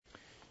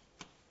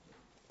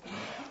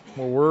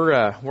Well,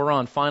 we're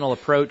on final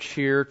approach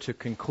here to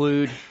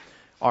conclude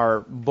our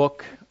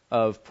book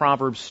of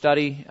Proverbs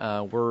study.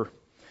 We're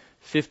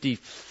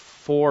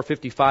 54,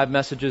 55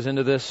 messages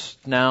into this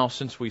now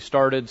since we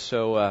started,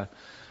 so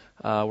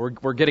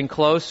we're getting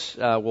close.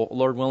 We'll,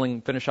 Lord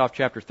willing, finish off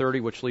chapter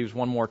 30, which leaves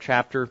one more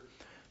chapter,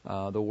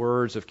 the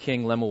words of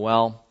King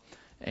Lemuel,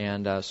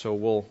 and so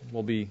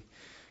we'll be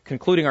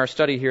concluding our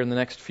study here in the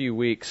next few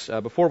weeks.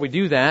 Before we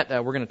do that,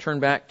 we're going to turn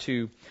back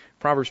to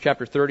Proverbs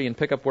chapter 30 and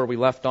pick up where we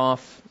left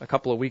off a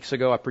couple of weeks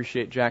ago. I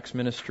appreciate Jack's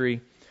ministry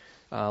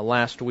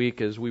last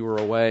week as we were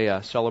away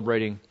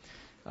celebrating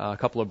a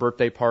couple of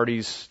birthday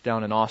parties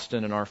down in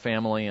Austin and our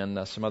family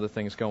and some other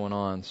things going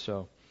on.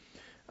 So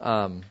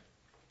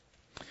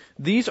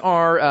these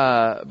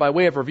are, by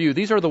way of review,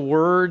 these are the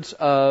words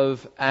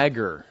of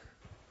Agur.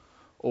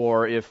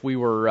 Or if we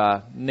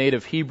were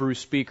native Hebrew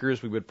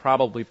speakers, we would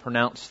probably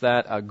pronounce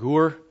that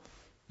Agur.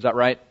 Is that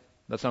right?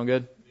 That sound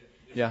good?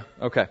 Yeah?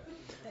 Okay.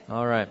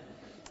 All right.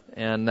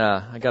 And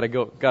I got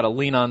to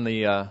lean on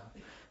the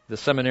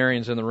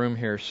seminarians in the room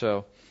here.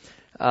 So,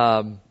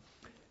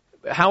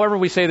 however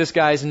we say this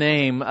guy's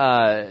name,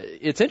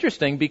 it's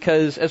interesting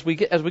because as we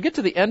get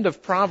to the end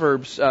of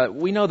Proverbs,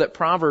 we know that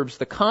Proverbs,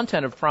 the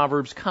content of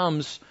Proverbs,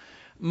 comes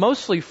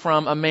mostly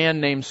from a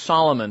man named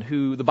Solomon,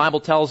 who the Bible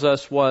tells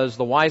us was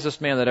the wisest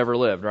man that ever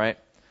lived. Right?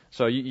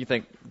 So you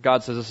think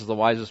God says this is the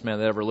wisest man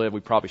that ever lived? We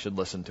probably should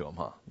listen to him,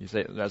 huh? You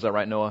say, is that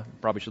right, Noah?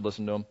 Probably should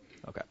listen to him.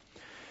 Okay.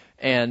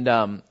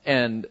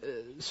 And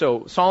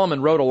so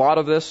Solomon wrote a lot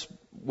of this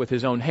with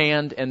his own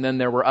hand, and then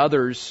there were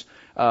others,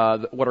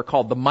 what are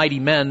called the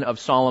mighty men of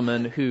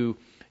Solomon, who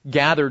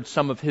gathered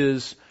some of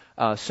his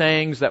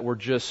sayings that were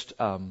just,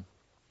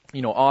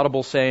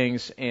 audible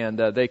sayings, and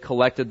they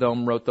collected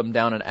them, wrote them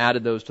down, and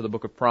added those to the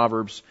book of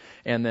Proverbs.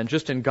 And then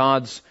just in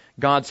God's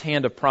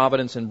hand of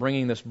providence in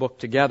bringing this book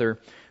together,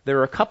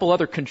 there are a couple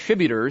other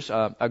contributors.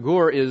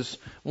 Agur is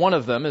one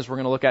of them, as we're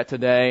going to look at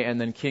today,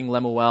 and then King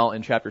Lemuel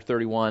in chapter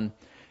 31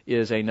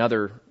 is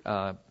another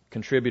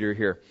contributor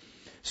here.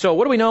 So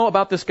what do we know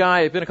about this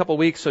guy? It's been a couple of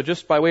weeks, so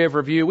just by way of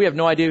review, we have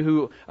no idea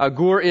who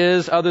Agur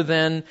is, other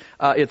than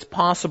it's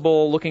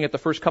possible, looking at the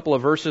first couple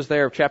of verses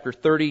there of chapter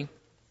 30,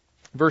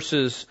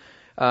 verse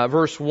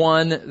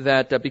 1,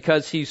 that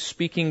because he's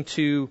speaking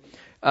to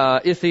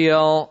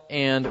Ithiel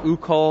and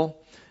Ukal,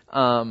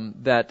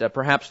 that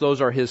perhaps those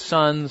are his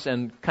sons,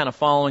 and kind of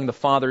following the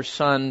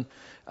father-son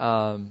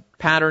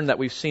pattern that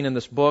we've seen in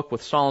this book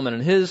with Solomon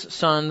and his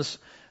sons.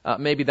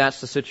 Maybe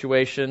that's the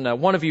situation.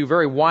 One of you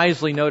very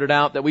wisely noted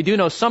out that we do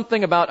know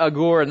something about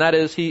Agur, and that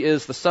is he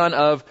is the son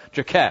of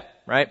Jakeh,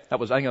 right? I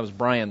think that was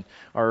Brian,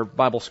 our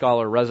Bible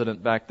scholar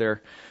resident back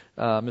there.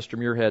 Mr.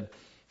 Muirhead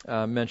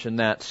mentioned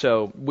that.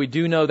 So we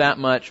do know that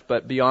much,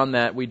 but beyond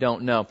that, we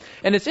don't know.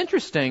 And it's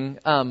interesting,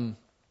 why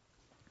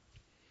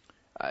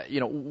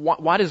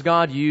does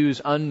God use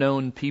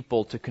unknown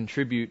people to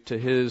contribute to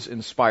His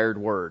inspired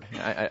word?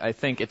 I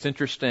think it's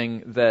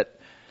interesting that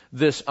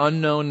this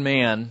unknown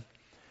man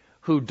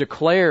who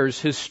declares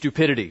his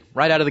stupidity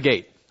right out of the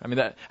gate. I mean,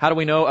 how do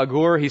we know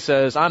Agur? He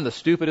says, I'm the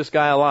stupidest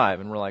guy alive.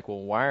 And we're like, well,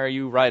 why are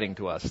you writing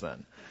to us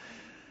then?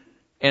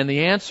 And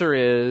the answer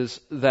is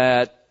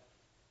that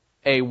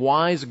a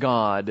wise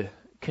God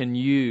can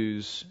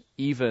use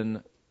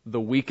even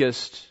the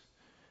weakest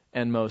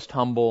and most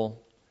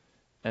humble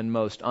and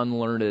most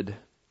unlearned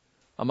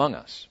among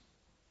us.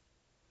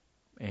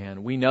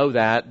 And we know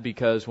that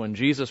because when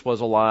Jesus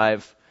was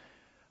alive,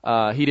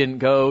 he didn't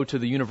go to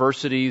the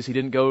universities, he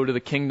didn't go to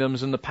the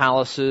kingdoms and the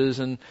palaces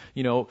and,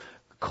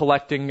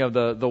 collecting of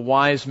the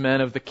wise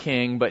men of the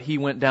king, but he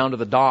went down to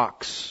the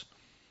docks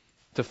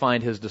to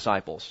find his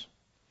disciples.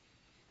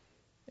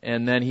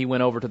 And then he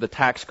went over to the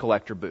tax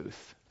collector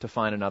booth to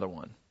find another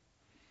one.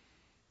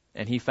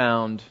 And he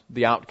found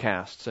the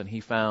outcasts, and he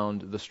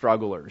found the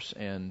strugglers,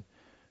 and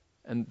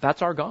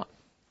that's our God.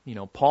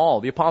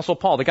 Paul, the Apostle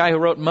Paul, the guy who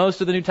wrote most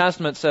of the New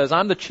Testament, says,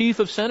 I'm the chief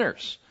of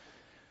sinners.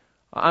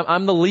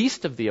 I'm the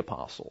least of the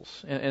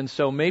apostles. And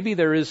so maybe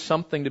there is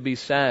something to be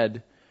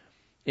said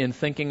in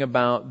thinking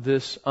about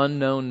this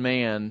unknown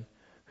man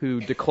who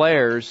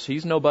declares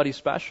he's nobody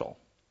special.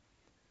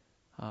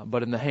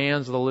 But in the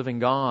hands of the living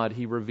God,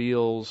 he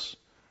reveals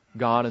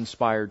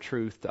God-inspired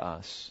truth to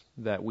us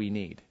that we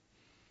need.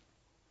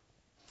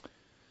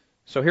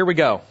 So here we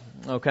go,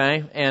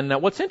 okay?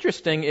 And what's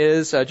interesting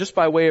is, just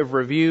by way of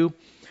review,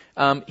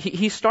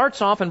 he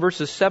starts off in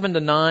verses 7 to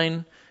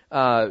 9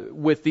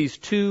 with these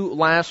two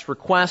last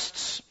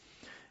requests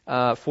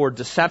for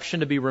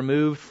deception to be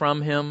removed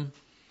from him,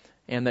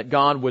 and that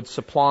God would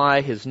supply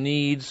his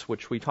needs,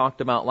 which we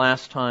talked about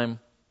last time.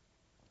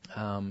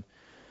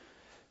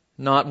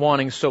 Not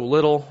wanting so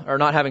little, or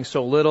not having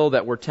so little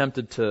that we're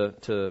tempted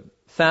to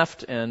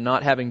theft, and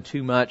not having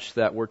too much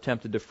that we're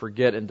tempted to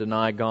forget and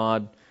deny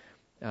God,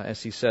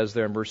 as he says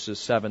there in verses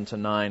 7 to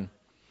 9.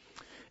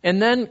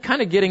 And then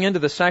kind of getting into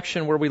the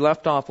section where we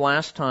left off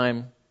last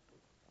time,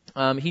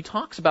 he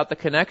talks about the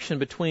connection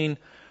between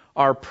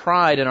our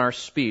pride and our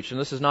speech. And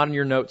this is not in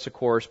your notes, of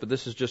course, but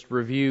this is just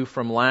review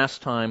from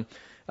last time.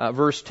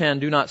 Verse 10,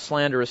 do not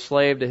slander a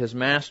slave to his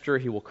master,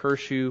 he will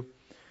curse you.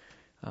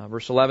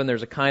 Verse 11,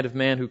 there's a kind of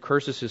man who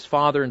curses his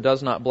father and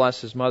does not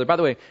bless his mother. By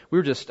the way, we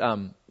were just,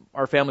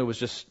 our family was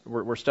just,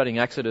 we're studying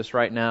Exodus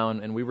right now,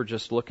 and we were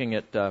just looking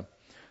at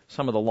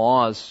some of the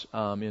laws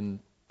in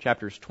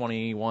chapters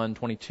 21,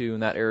 22, in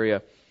that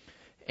area.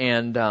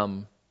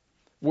 And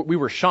we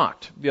were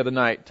shocked the other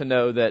night to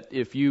know that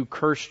if you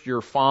cursed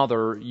your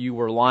father, you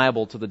were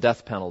liable to the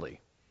death penalty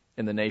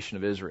in the nation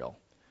of Israel.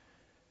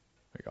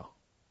 There you go.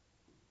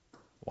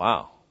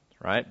 Wow,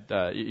 right?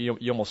 You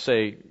almost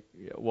say,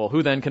 well,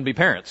 who then can be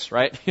parents,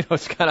 right?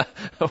 It's kind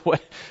of,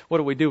 what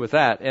do we do with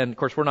that? And of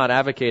course, we're not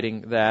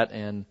advocating that,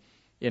 and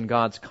in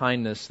God's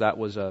kindness, that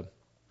was a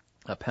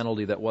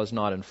penalty that was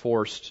not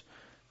enforced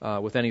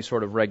with any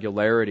sort of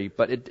regularity.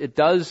 But it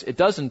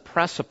does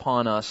impress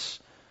upon us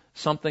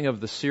something of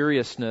the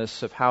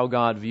seriousness of how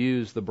God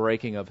views the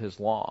breaking of His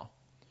law.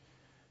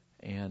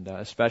 And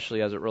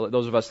especially as it relates,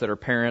 those of us that are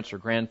parents or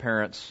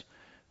grandparents,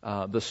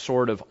 the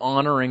sort of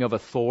honoring of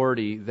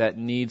authority that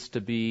needs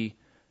to be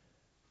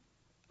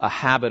a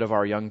habit of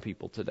our young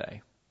people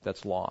today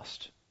that's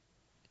lost,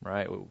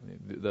 right?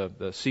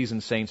 The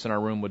seasoned saints in our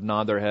room would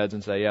nod their heads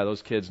and say, yeah,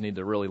 those kids need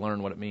to really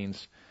learn what it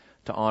means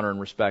to honor and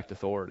respect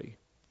authority.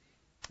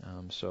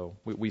 So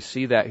we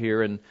see that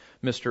here, and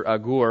Mr.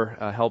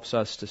 Agur helps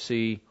us to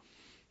see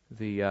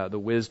the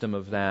wisdom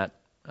of that,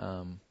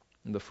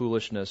 the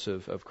foolishness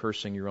of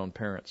cursing your own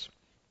parents.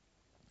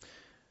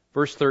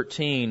 Verse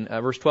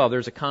 12,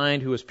 there's a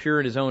kind who is pure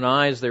in his own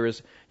eyes,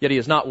 yet he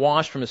is not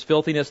washed from his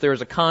filthiness. There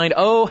is a kind,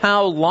 oh,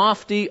 how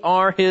lofty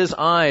are his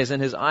eyes,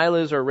 and his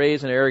eyelids are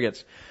raised in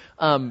arrogance.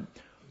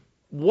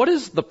 What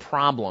is the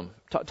problem?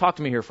 Talk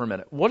to me here for a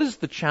minute. What is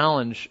the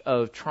challenge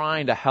of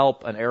trying to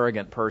help an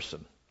arrogant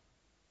person?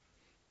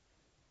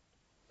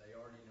 They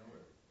already know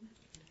everything.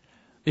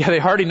 Yeah, they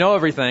already know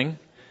everything.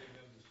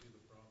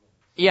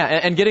 Yeah,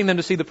 and getting them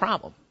to see the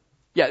problem.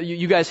 Yeah,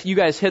 you guys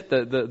hit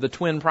the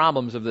twin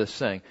problems of this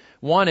thing.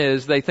 One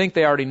is they think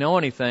they already know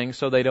anything,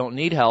 so they don't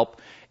need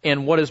help.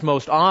 And what is the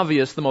most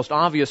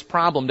obvious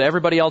problem to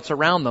everybody else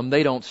around them,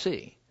 they don't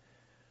see.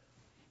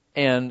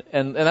 And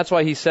that's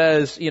why he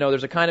says,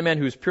 there's a kind of man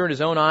who is pure in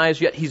his own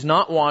eyes, yet he's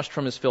not washed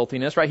from his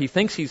filthiness, right? He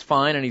thinks he's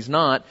fine and he's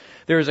not.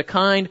 There is a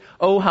kind,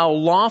 oh, how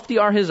lofty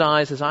are his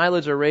eyes, his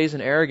eyelids are raised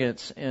in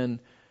arrogance, and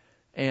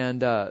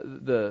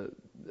the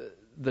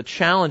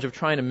challenge of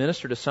trying to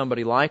minister to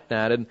somebody like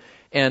that.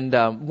 And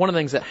one of the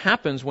things that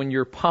happens when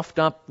you're puffed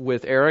up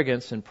with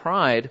arrogance and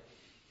pride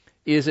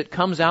is it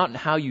comes out in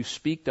how you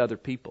speak to other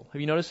people.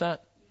 Have you noticed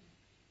that?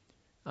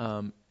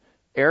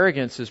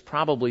 Arrogance is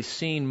probably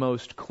seen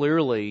most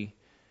clearly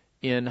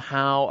in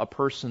how a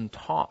person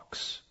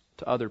talks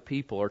to other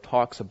people or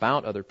talks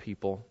about other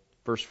people.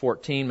 Verse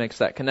 14 makes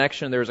that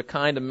connection. There is a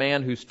kind of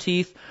man whose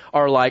teeth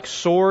are like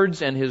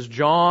swords and his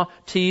jaw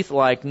teeth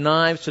like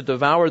knives to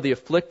devour the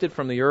afflicted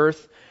from the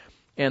earth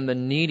and the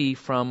needy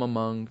from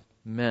among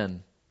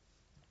men.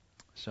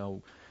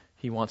 So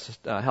he wants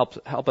to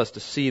help us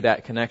to see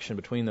that connection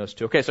between those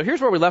two. Okay, so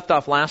here's where we left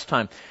off last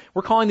time.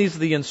 We're calling these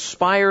the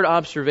inspired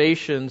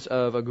observations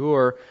of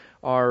Agur,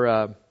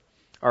 our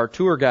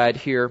tour guide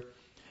here.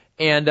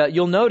 And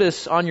you'll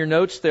notice on your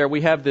notes there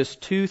we have this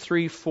 2,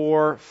 3,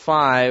 4,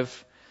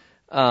 5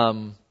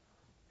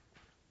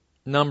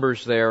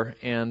 numbers there.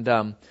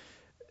 And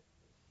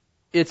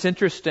it's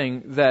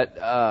interesting that,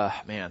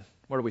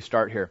 where do we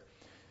start here?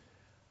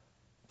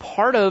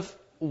 Part of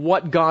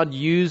what God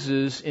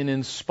uses in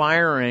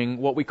inspiring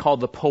what we call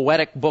the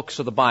poetic books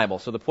of the Bible.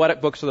 So the poetic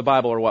books of the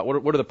Bible are what?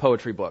 What are the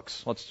poetry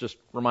books? Let's just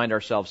remind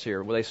ourselves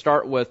here. Well, they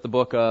start with the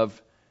book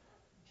of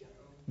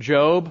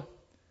Job.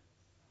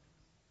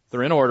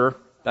 They're in order.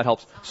 That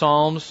helps.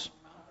 Psalms,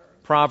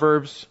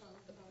 Proverbs,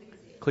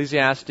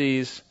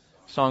 Ecclesiastes,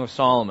 Song of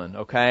Solomon,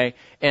 okay?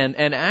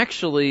 And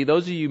actually,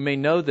 those of you may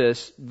know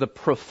this, the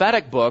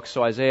prophetic books,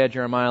 so Isaiah,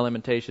 Jeremiah,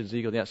 Lamentations,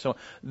 Ezekiel, so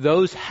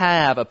those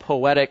have a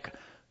poetic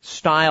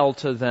style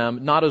to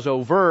them, not as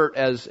overt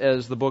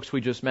as the books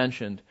we just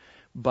mentioned,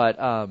 but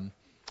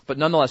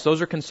nonetheless,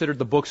 those are considered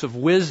the books of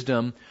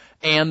wisdom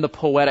and the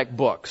poetic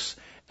books.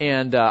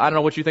 And I don't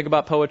know what you think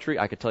about poetry.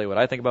 I could tell you what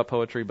I think about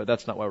poetry, but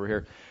that's not why we're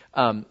here.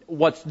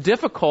 What's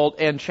difficult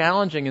and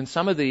challenging in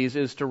some of these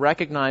is to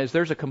recognize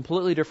there's a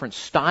completely different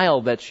style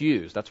that's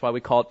used. That's why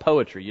we call it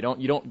poetry. You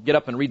don't get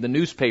up and read the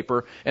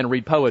newspaper and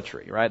read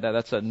poetry, right?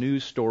 That's a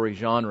news story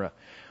genre.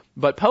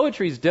 But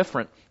poetry is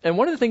different. And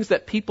one of the things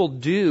that people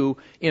do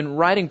in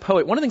writing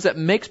one of the things that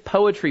makes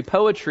poetry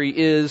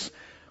is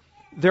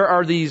there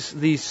are these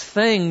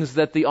things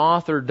that the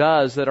author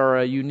does that are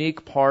a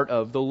unique part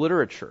of the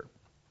literature.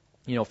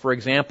 For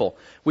example,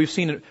 we've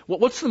seen it.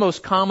 What's the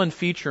most common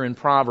feature in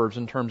Proverbs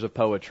in terms of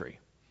poetry?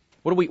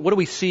 What do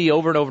we see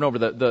over and over and over?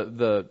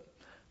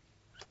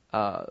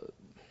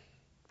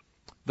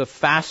 The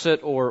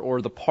facet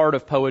or the part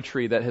of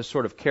poetry that has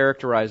sort of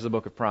characterized the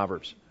book of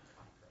Proverbs.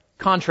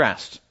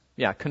 Contrast.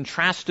 Yeah,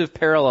 contrastive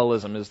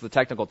parallelism is the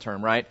technical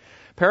term, right?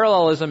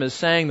 Parallelism is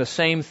saying the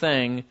same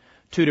thing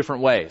two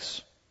different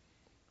ways,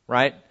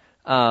 right?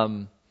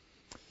 How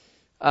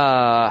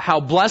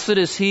blessed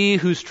is he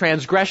whose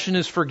transgression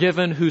is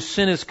forgiven, whose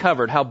sin is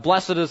covered. How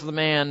blessed is the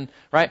man,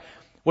 right?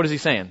 What is he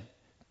saying?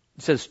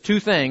 He says two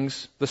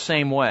things the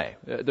same way.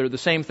 They're the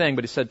same thing,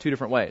 but he said two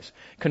different ways.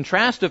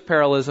 Contrastive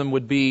parallelism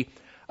would be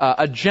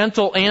a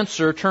gentle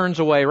answer turns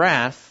away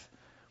wrath,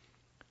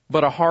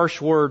 but a harsh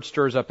word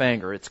stirs up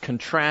anger. It's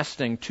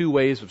contrasting two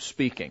ways of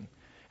speaking.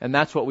 And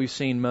that's what we've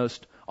seen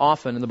most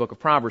often in the book of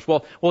Proverbs.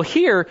 Well,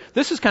 here,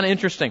 this is kind of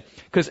interesting,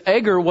 because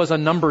Agur was a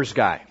numbers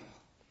guy.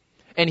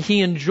 And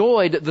he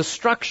enjoyed the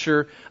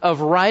structure of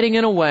writing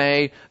in a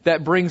way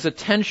that brings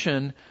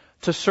attention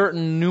to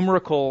certain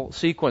numerical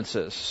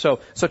sequences. So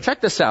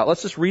check this out.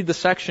 Let's just read the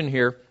section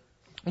here.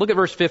 Look at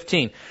verse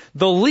 15.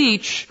 The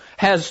leech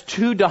has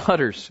two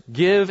daughters,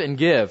 give and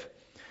give.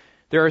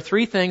 There are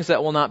three things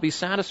that will not be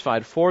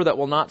satisfied, four that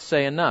will not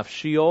say enough.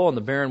 Sheol and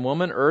the barren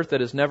woman, earth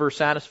that is never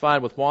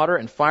satisfied with water,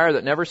 and fire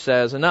that never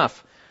says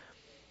enough.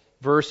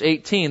 Verse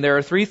 18, there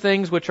are three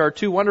things which are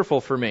too wonderful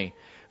for me.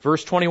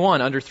 Verse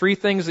 21, under three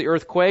things the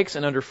earth quakes,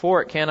 and under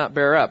four it cannot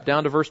bear up.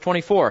 Down to verse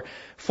 24,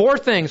 four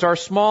things are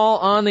small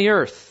on the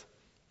earth.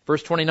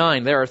 Verse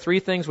 29, there are three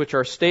things which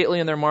are stately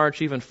in their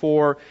march, even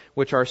four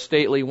which are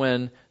stately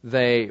when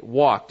they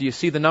walk. Do you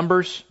see the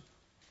numbers?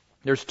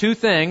 There's two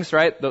things,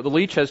 right? The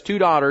leech has two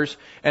daughters,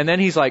 and then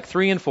he's like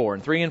 3 and 4,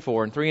 and 3 and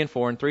 4, and 3 and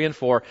 4, and 3 and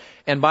 4.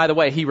 And by the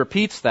way, he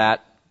repeats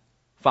that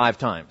 5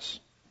 times.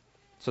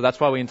 So that's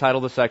why we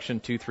entitled the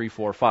section 2, 3,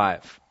 4,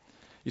 5.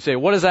 You say,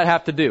 what does that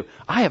have to do?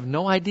 I have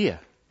no idea.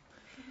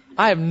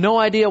 I have no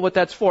idea what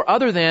that's for,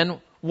 other than,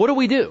 what do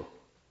we do?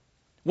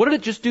 What did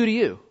it just do to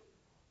you?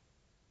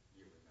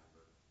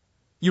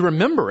 You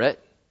remember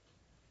it.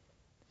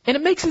 And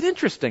it makes it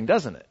interesting,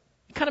 doesn't it?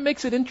 It kind of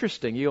makes it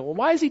interesting. You go, well,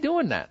 why is he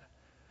doing that?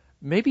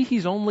 Maybe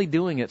he's only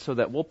doing it so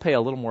that we'll pay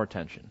a little more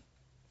attention.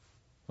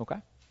 Okay?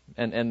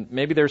 And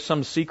maybe there's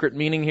some secret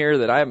meaning here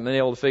that I haven't been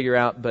able to figure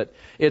out, but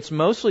it's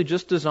mostly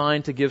just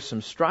designed to give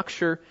some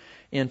structure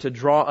and to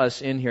draw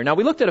us in here. Now,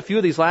 we looked at a few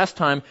of these last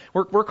time.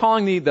 We're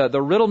calling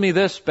the Riddle Me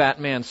This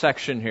Batman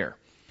section here,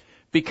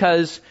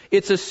 because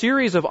it's a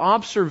series of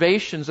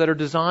observations that are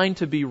designed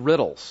to be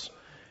riddles.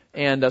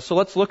 And so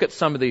let's look at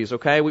some of these,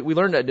 okay? We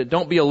learned that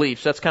don't be a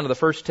leech. That's kind of the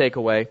first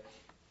takeaway.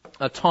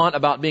 A taunt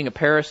about being a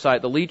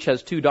parasite. The leech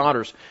has two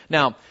daughters.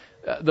 Now,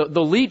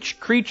 the leech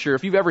creature,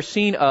 if you've ever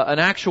seen an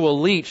actual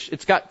leech,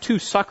 it's got two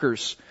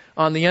suckers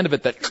on the end of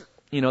it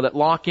that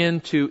lock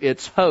into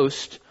its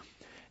host.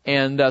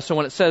 And so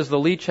when it says the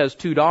leech has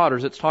two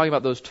daughters, it's talking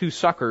about those two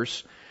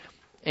suckers.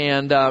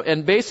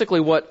 And basically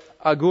what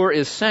Agur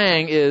is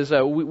saying is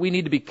we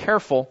need to be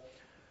careful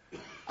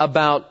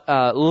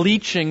about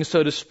leeching,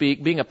 so to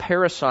speak, being a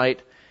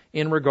parasite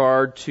in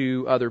regard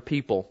to other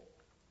people.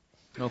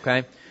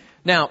 Okay?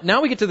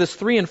 Now we get to this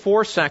 3 and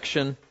 4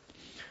 section,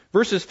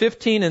 verses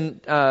 15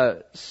 and,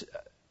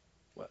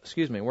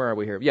 where are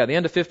we here? Yeah, the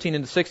end of 15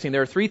 into 16.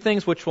 There are three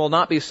things which will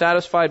not be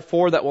satisfied,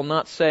 four that will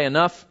not say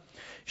enough.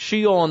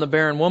 Sheol and the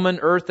barren woman,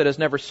 earth that is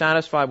never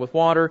satisfied with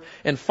water,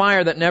 and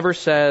fire that never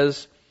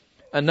says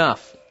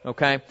enough.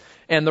 Okay?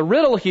 And the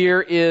riddle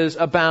here is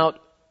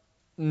about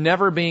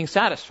never being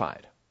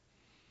satisfied.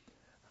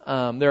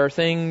 There are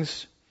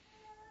things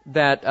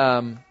that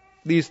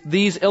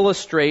these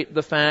illustrate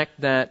the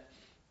fact that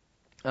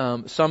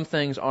some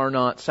things are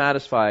not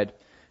satisfied,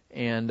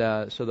 and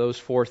so those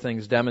four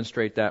things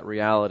demonstrate that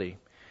reality.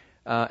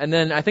 And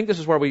then I think this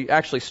is where we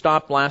actually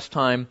stopped last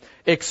time.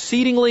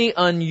 Exceedingly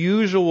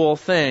unusual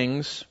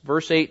things,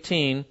 verse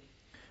 18.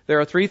 There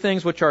are three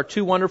things which are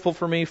too wonderful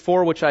for me,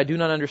 four which I do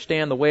not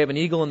understand: the way of an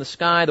eagle in the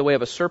sky, the way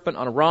of a serpent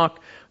on a rock,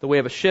 the way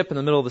of a ship in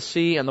the middle of the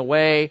sea, and the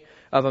way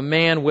of a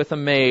man with a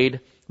maid.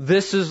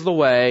 This is the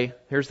way,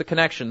 here's the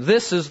connection,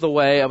 this is the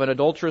way of an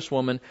adulterous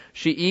woman.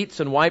 She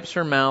eats and wipes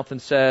her mouth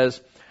and says,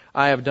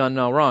 I have done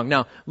no wrong.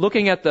 Now,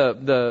 looking at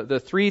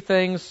the three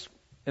things,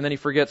 and then he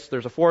forgets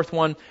there's a fourth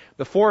one.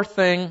 The fourth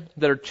thing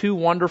that are too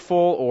wonderful,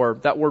 or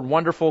that word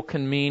wonderful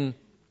can mean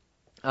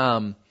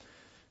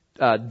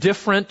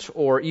different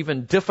or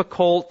even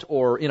difficult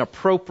or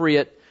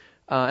inappropriate.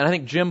 And I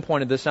think Jim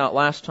pointed this out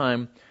last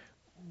time.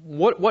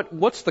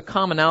 What's the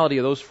commonality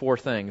of those four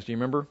things? Do you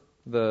remember?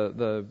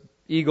 The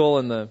eagle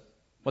and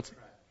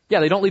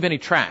they don't leave any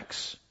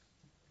tracks.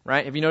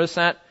 Right? Have you noticed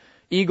that?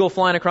 Eagle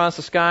flying across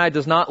the sky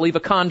does not leave a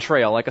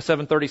contrail like a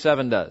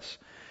 737 does.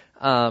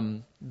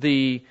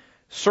 The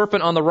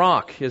serpent on the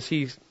rock, as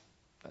he,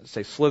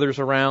 slithers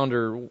around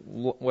or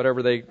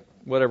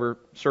whatever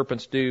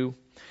serpents do,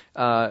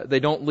 they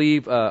don't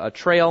leave a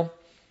trail.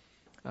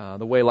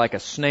 The way like a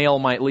snail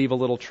might leave a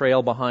little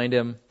trail behind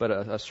him, but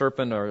a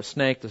serpent or a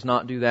snake does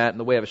not do that. In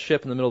the way of a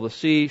ship in the middle of the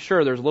sea,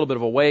 sure, there's a little bit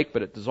of a wake,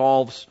 but it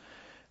dissolves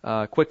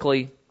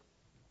quickly.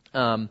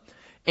 And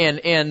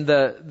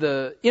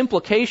the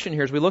implication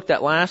here, as we looked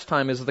at last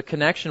time, is the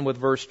connection with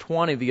verse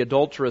 20, the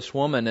adulterous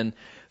woman. And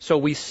so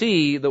we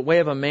see the way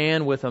of a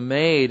man with a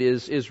maid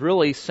is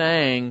really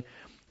saying,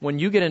 when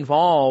you get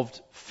involved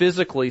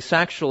physically,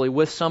 sexually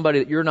with somebody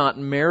that you're not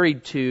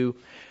married to,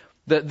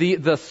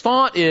 the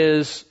thought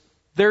is,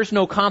 there's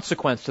no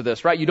consequence to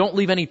this, right? You don't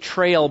leave any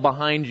trail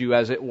behind you,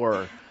 as it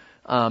were.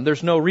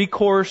 There's no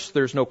recourse,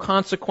 there's no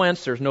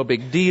consequence, there's no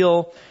big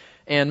deal.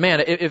 And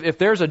man, if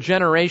there's a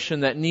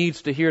generation that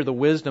needs to hear the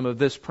wisdom of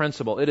this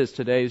principle, it is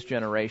today's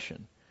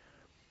generation.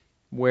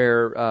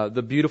 where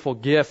the beautiful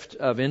gift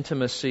of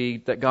intimacy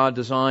that God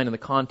designed in the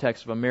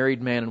context of a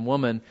married man and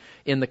woman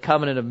in the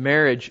covenant of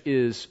marriage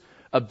is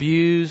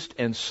abused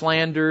and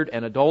slandered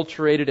and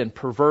adulterated and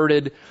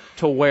perverted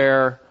to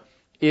where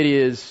it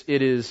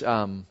is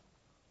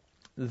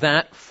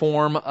that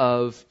form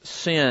of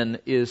sin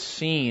is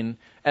seen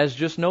as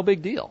just no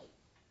big deal.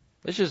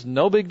 It's just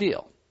no big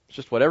deal. It's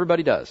just what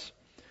everybody does.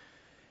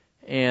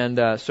 And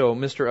so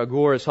Mr.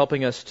 Agur is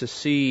helping us to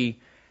see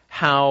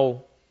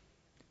how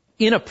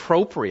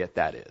inappropriate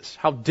that is,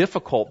 how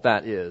difficult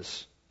that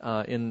is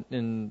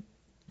in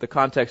the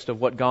context of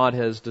what God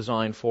has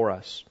designed for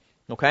us.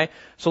 Okay?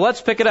 So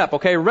let's pick it up.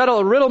 Okay,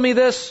 riddle me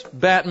this,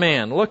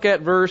 Batman. Look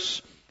at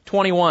verse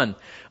 21.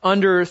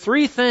 Under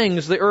 3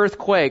 things the earth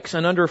quakes,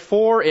 and under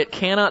 4 it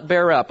cannot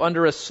bear up.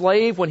 Under a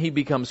slave when he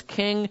becomes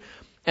king,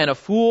 and a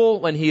fool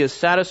when he is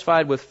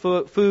satisfied with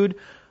food.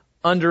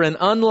 Under an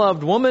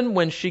unloved woman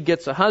when she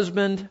gets a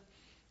husband,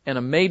 and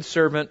a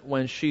maidservant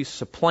when she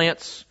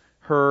supplants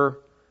her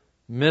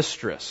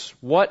mistress.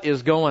 What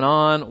is going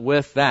on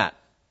with that?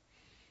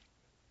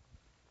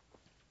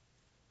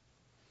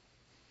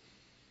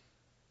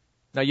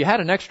 Now, you had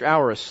an extra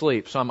hour of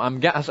sleep, so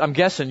I'm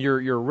guessing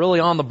you're really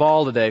on the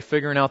ball today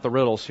figuring out the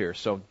riddles here.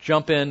 So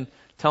jump in,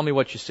 tell me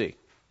what you see.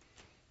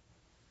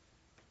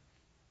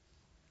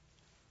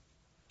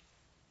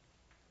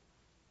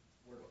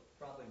 We're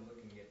probably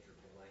looking at your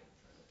blank,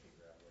 trying to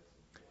figure out what's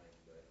in blank,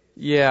 but it's,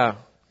 Yeah.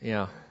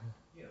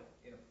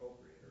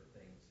 inappropriate or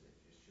things that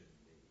just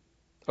shouldn't be.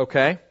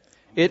 Okay. I'm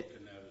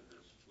looking at it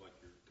as like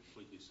you're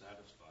completely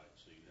satisfied,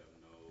 so you have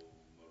no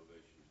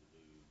motivation to do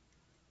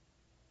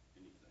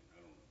anything. I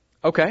don't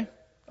know. Okay.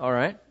 All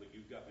right. But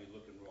you've got me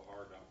looking real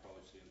hard, and I'm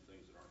probably seeing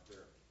things that aren't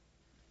there.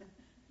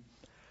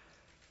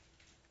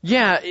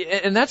 Yeah,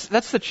 and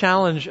that's the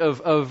challenge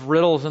of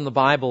riddles in the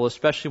Bible,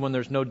 especially when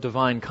there's no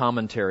divine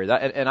commentary.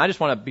 And I just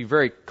want to be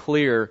very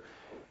clear.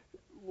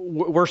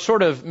 We're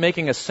sort of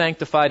making a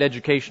sanctified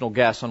educational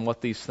guess on what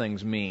these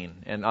things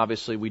mean. And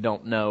obviously we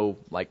don't know,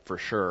 like, for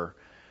sure.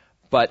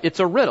 But it's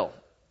a riddle.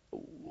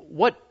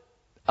 What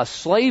a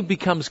slave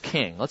becomes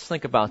king. Let's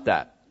think about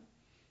that.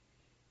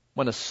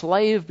 When a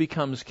slave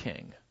becomes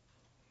king.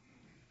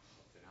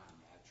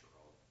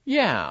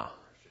 Yeah.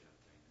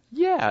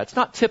 Yeah, it's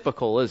not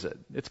typical, is it?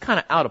 It's kind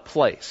of out of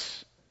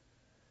place.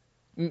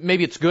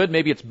 Maybe it's good,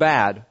 maybe it's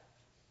bad,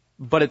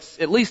 but it's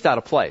at least out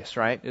of place,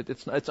 right?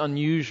 It's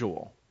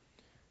unusual.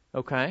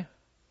 Okay?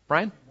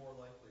 Brian? More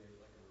likely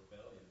like a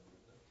rebellion,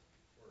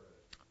 where a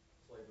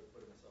slave would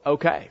put himself.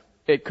 Okay.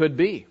 It could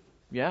be.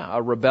 Yeah,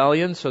 a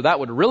rebellion, so that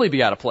would really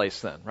be out of place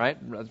then, right?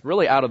 It's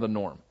really out of the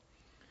norm.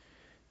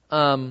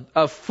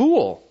 A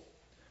fool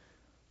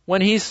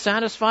when he's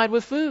satisfied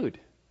with food.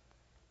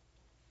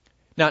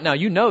 Now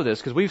you know this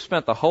because we've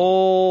spent the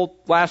whole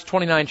last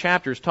 29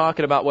 chapters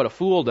talking about what a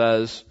fool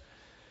does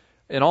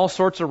in all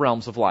sorts of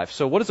realms of life.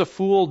 So what does a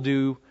fool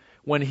do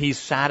when he's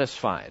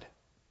satisfied?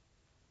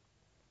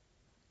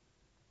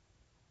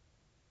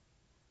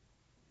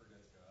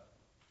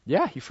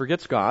 Yeah, he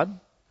forgets God.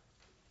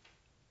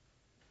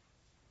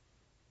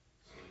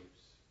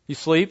 He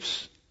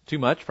sleeps too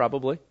much,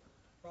 probably.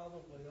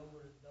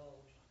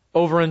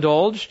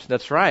 Overindulged,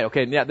 that's right.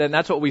 Okay, yeah, then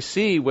that's what we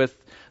see with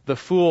the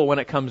fool when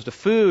it comes to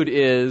food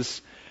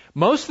is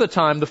most of the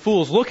time the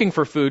fool's looking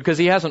for food because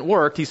he hasn't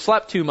worked, he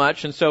slept too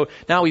much, and so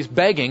now he's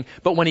begging.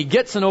 But when he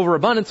gets an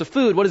overabundance of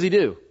food, what does he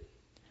do?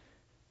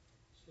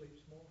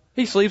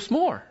 He sleeps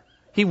more.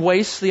 He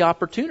wastes the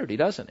opportunity,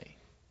 doesn't he?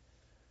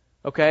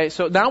 Okay,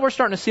 so now we're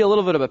starting to see a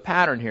little bit of a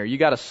pattern here. You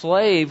got a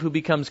slave who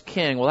becomes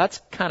king. Well, that's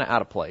kind of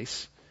out of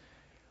place.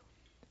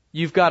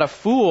 You've got a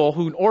fool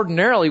who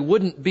ordinarily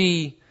wouldn't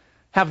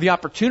have the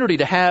opportunity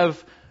to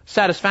have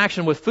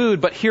satisfaction with food,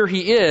 but here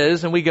he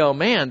is, and we go,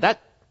 man, that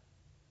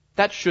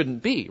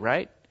shouldn't be,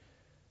 right?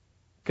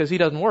 Because he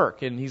doesn't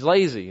work, and he's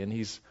lazy, and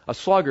he's a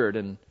sluggard,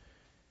 and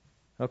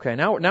okay,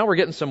 now we're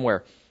getting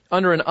somewhere.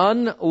 Under an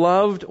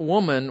unloved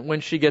woman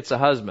when she gets a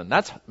husband.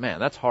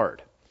 That's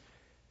hard.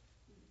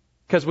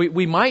 Because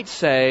we might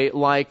say,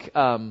 like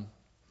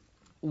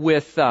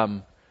with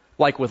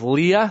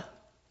Leah.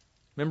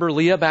 Remember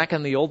Leah back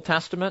in the Old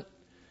Testament?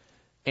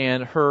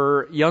 And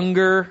her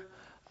younger,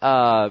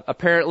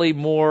 apparently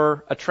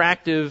more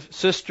attractive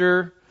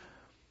sister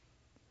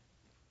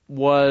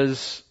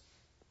was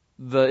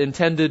the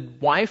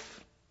intended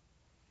wife.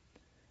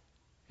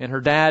 And her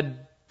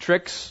dad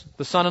tricks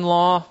the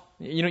son-in-law.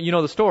 You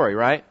know the story,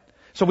 right?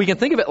 So we can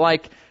think of it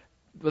like,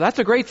 well, that's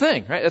a great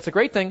thing, right? That's a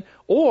great thing.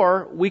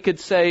 Or we could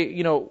say,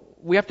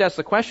 we have to ask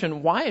the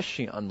question, why is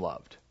she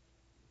unloved?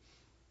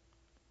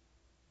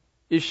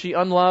 Is she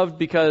unloved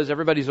because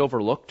everybody's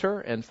overlooked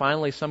her and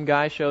finally some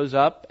guy shows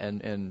up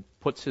and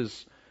puts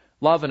his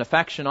love and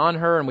affection on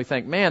her and we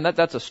think, man,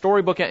 that's a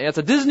storybook, it's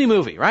a Disney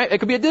movie, right? It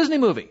could be a Disney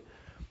movie.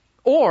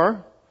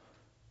 Or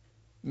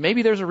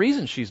maybe there's a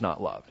reason she's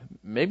not loved.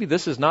 Maybe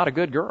this is not a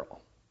good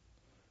girl.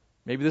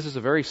 Maybe this is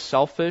a very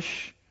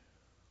selfish,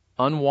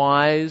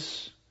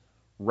 unwise,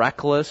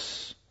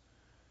 reckless,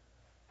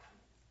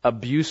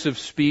 abusive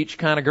speech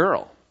kind of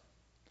girl.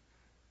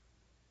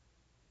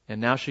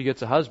 And now she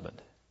gets a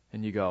husband.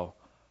 And you go,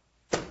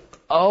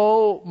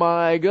 oh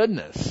my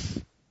goodness.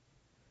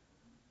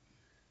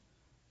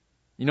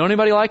 You know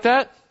anybody like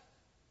that?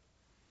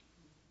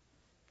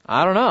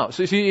 I don't know.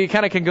 So you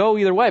kind of can go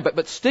either way.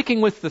 But sticking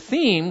with the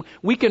theme,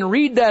 we can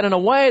read that in a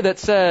way that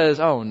says,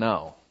 oh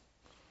no.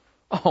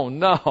 Oh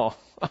no.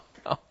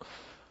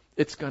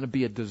 It's going to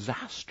be a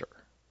disaster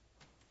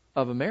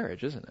of a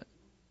marriage, isn't it?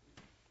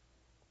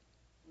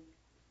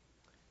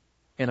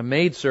 And a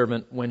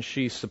maidservant when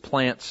she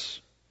supplants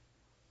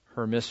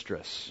her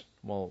mistress.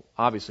 Well,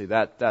 obviously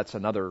that's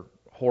another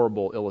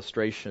horrible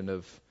illustration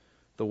of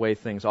the way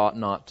things ought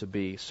not to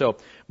be. So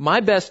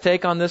my best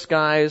take on this,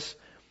 guys,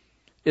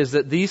 is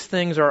that these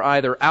things are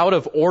either out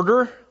of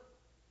order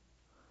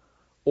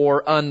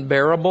or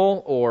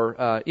unbearable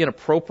or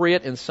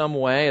inappropriate in some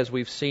way, as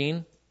we've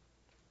seen.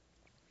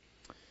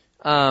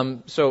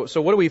 So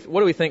what do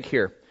we think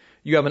here?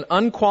 You have an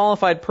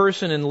unqualified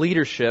person in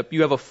leadership.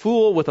 You have a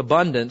fool with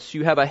abundance.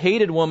 You have a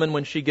hated woman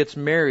when she gets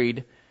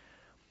married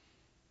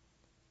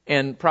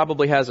and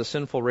probably has a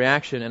sinful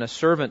reaction, and a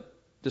servant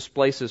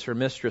displaces her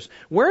mistress.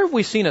 Where have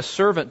we seen a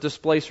servant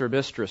displace her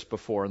mistress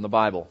before in the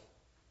Bible?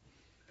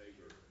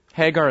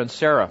 Hagar and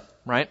Sarah,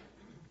 right?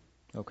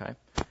 Okay.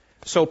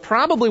 So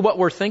probably what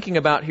we're thinking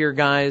about here,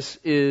 guys,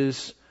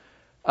 is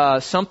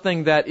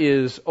something that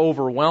is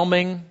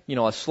overwhelming. You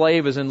know, a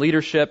slave is in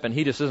leadership and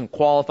he just isn't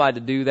qualified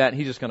to do that, and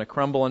he's just going to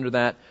crumble under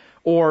that.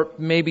 Or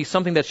maybe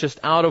something that's just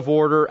out of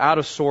order, out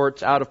of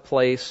sorts, out of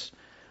place,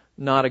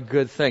 not a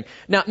good thing.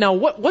 Now,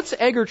 what's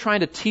Agur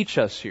trying to teach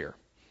us here?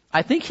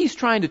 I think he's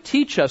trying to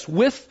teach us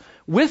with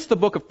the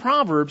book of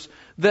Proverbs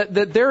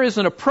that there is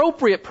an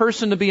appropriate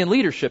person to be in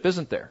leadership,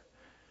 isn't there?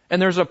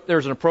 And there's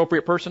an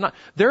appropriate person.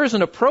 There is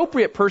an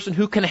appropriate person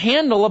who can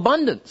handle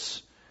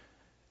abundance.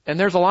 And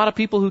there's a lot of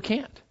people who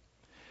can't.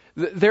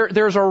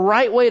 There's a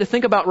right way to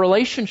think about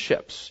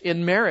relationships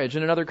in marriage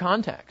and in other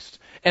contexts.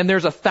 And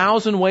there's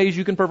 1,000 ways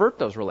you can pervert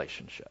those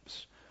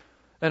relationships.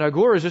 And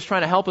Agur is just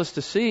trying to help us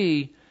to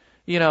see,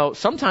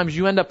 sometimes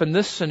you end up in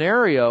this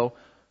scenario,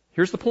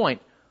 here's the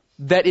point,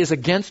 that is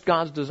against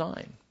God's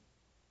design.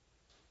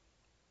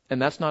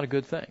 And that's not a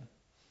good thing.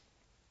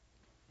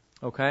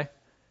 Okay?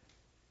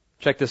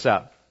 Check this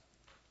out.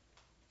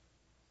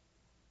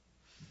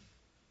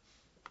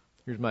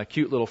 Here's my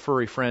cute little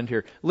furry friend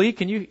here. Lee,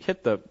 can you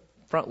hit the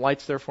front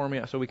lights there for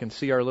me so we can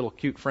see our little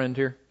cute friend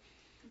here?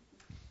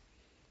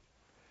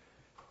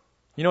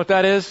 You know what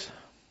that is?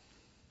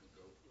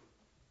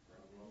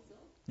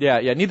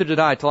 Yeah, neither did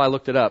I till I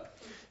looked it up.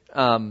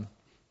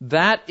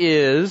 That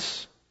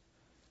is,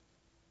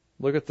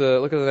 look at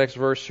the next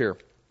verse here.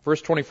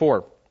 Verse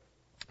 24.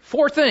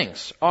 4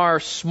 things are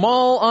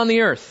small on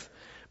the earth,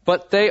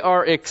 but they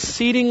are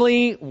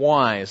exceedingly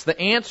wise. The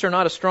ants are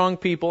not a strong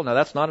people. Now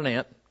that's not an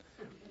ant.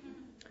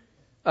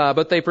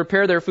 But they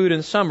prepare their food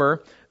in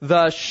summer.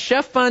 The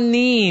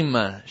Shephanim.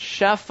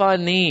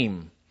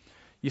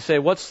 You say,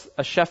 what's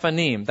a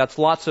Shephanim? That's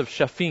lots of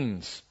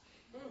Shephins.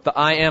 The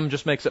I am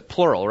just makes it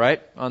plural,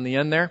 right? On the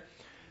end there.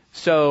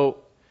 So,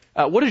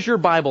 what does your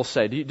Bible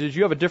say? Did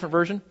you have a different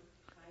version?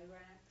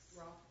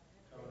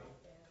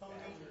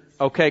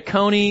 Okay,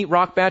 coney,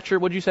 rock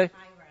batcher, what did you say?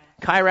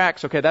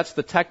 Kyrax. Okay, that's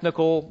the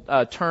technical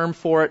term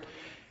for it.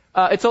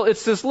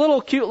 It's this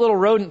little cute little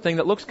rodent thing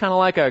that looks kind of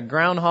like a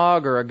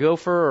groundhog or a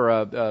gopher or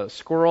a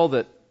squirrel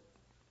that,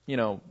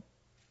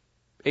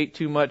 ate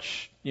too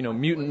much,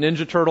 mutant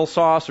Ninja Turtle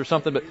sauce or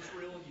something. But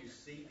Israel, you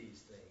see these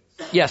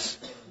things. Yes.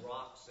 In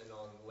rocks and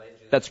on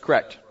legends. That's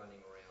correct.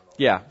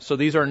 Yeah. So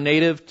these are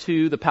native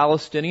to the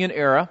Palestinian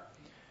era.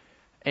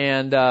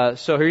 And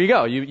so here you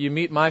go. You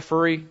meet my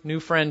furry new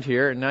friend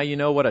here, and now you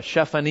know what a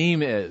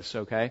Shephanim is,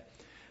 okay?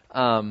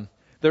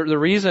 The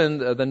reason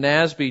the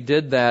NASB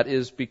did that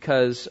is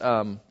because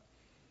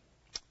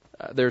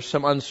there's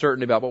some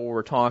uncertainty about what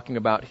we're talking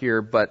about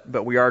here,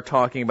 but we are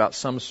talking about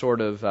some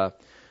sort of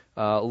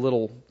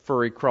little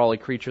furry crawly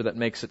creature that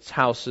makes its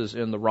houses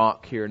in the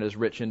rock here, and as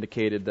Rich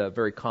indicated,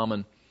 very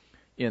common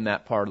in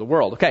that part of the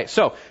world. Okay,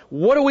 so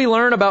what do we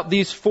learn about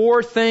these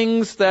 4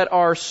 things that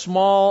are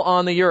small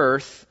on the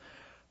earth,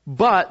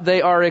 but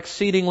they are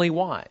exceedingly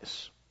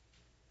wise?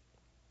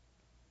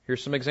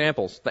 Here's some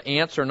examples. The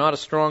ants are not a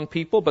strong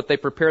people, but they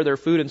prepare their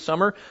food in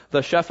summer.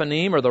 The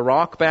Shephanim, or the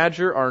rock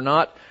badger, are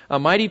not a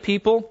mighty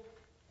people,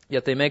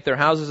 yet they make their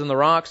houses in the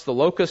rocks. The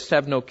locusts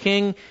have no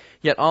king,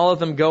 yet all of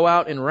them go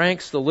out in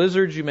ranks. The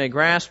lizards you may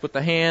grasp with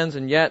the hands,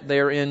 and yet they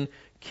are in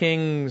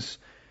kings'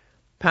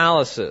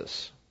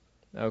 palaces.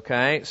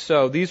 Okay,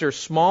 so these are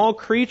small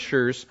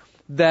creatures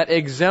that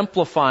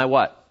exemplify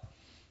what?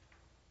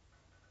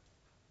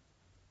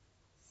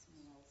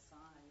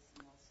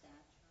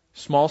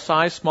 Small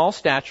size, small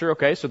stature.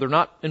 Okay, so they're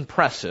not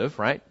impressive,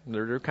 right?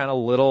 They're kind of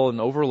little and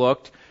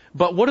overlooked.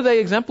 But what do they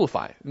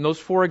exemplify in those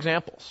 4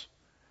 examples?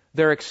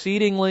 They're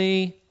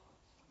exceedingly...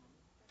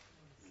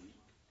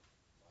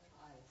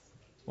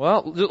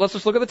 Well, let's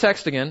just look at the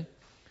text again.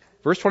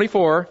 Verse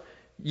 24.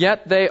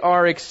 Yet they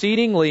are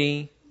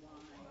exceedingly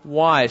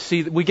wise.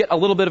 See, we get a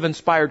little bit of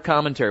inspired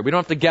commentary. We don't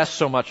have to guess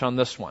so much on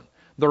this one.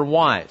 They're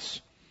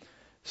wise.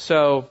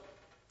 So,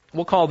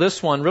 We'll call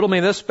this one, riddle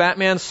me this,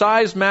 Batman,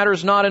 size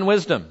matters not in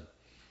wisdom.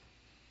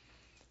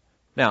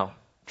 Now,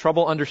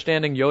 trouble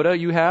understanding Yoda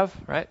you have,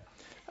 right?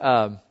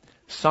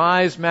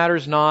 Size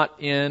matters not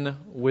in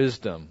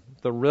wisdom.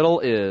 The riddle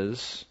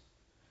is,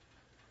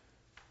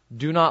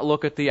 do not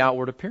look at the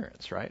outward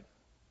appearance, right?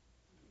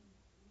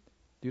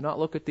 Do not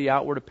look at the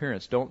outward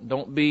appearance.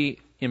 Don't be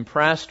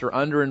impressed or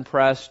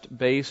underimpressed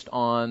based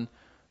on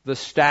the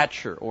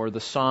stature or the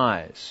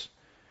size.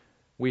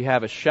 We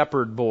have a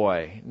shepherd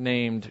boy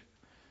named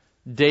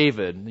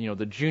David,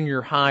 the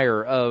junior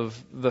hire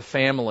of the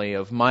family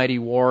of mighty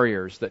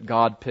warriors that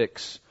God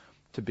picks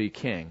to be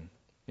king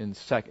in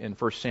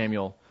 1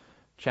 Samuel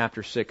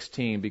chapter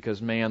 16,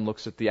 because man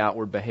looks at the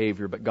outward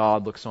behavior, but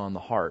God looks on the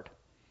heart.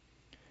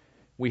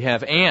 We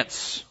have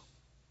ants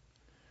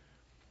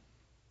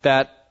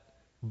that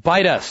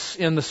bite us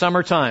in the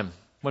summertime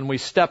when we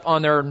step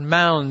on their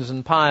mounds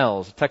and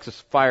piles. Texas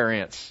fire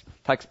ants,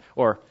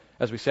 or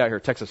as we say out here,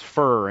 Texas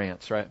fur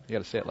ants, right? You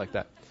got to say it like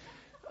that.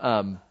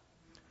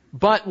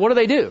 But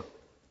what do?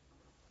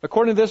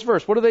 According to this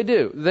verse, what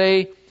do?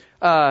 They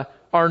are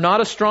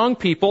not a strong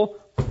people.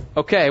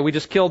 Okay, we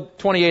just killed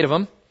 28 of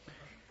them.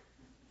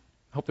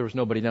 I hope there was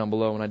nobody down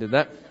below when I did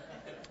that.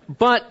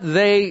 But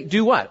they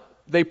do what?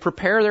 They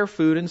prepare their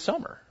food in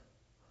summer.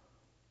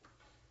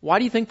 Why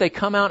do you think they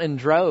come out in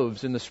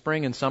droves in the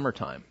spring and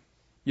summertime?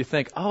 You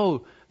think,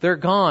 oh, they're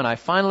gone. I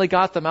finally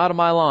got them out of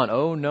my lawn.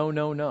 Oh,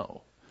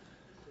 no.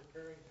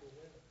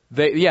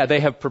 They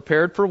have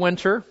prepared for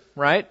winter,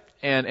 right?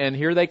 And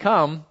here they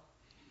come.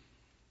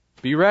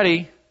 Be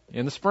ready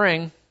in the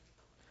spring,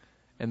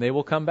 and they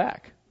will come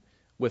back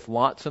with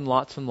lots and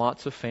lots and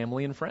lots of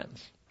family and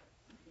friends.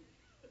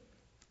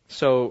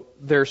 So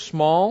they're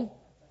small.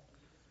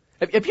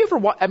 Have you ever,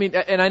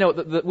 and I know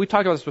that we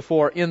talked about this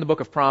before in the book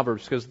of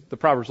Proverbs, because the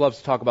Proverbs loves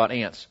to talk about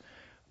ants.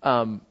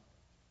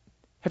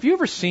 Have you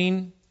ever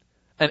seen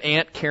an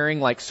ant carrying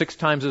like 6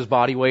 times his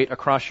body weight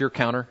across your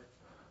counter?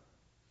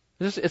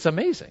 It's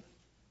amazing.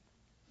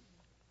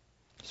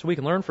 So we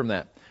can learn from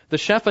that. The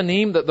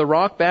Shephanim, the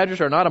rock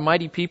badgers, are not a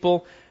mighty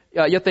people,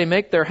 yet they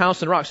make their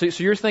house in rock. So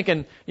you're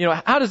thinking,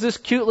 how does this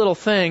cute little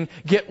thing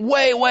get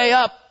way, way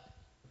up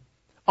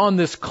on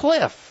this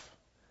cliff?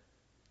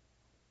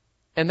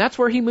 And that's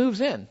where he moves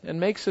in and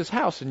makes his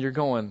house. And you're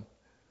going,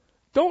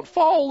 don't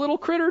fall, little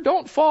critter,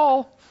 don't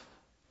fall.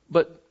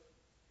 But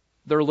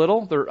they're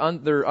little, they're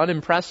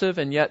unimpressive,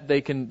 and yet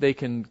they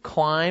can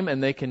climb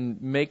and they can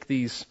make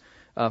these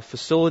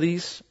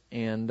facilities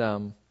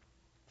and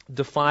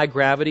defy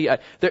gravity. And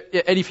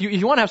if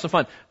you want to have some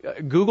fun,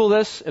 Google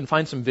this and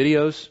find some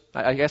videos.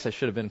 I guess I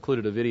should have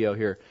included a video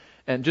here,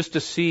 and just to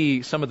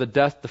see some of the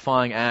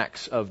death-defying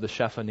acts of the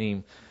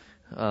Shephanim.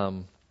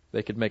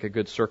 They could make a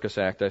good circus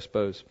act, I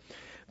suppose.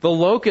 The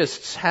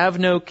locusts have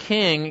no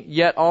king,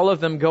 yet all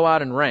of them go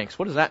out in ranks.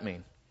 What does that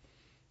mean?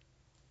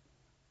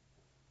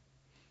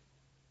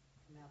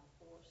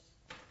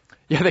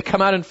 Yeah, they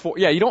come out in force.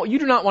 Yeah, you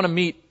do not want to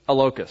meet a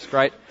locust,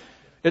 right?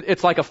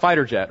 It's like a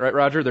fighter jet, right,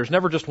 Roger? There's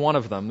never just one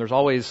of them. There's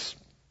always,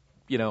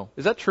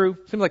 is that true?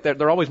 Seems like there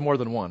are always more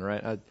than one,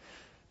 right? I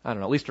don't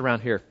know, at least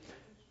around here.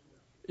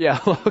 Yeah,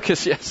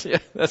 locusts, yes, yeah,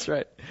 that's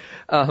right.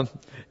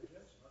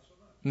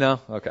 No?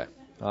 Okay.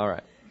 All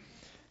right.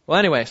 Well,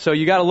 anyway, so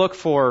you got to look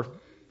for,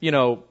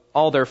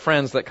 all their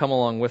friends that come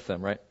along with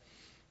them, right?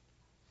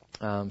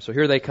 So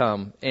here they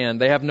come,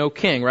 and they have no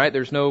king, right?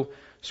 There's no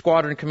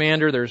squadron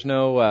commander. There's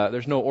no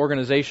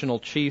organizational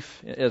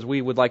chief, as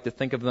we would like to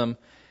think of them,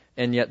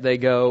 and yet they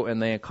go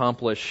and they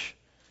accomplish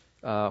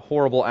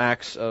horrible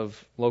acts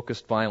of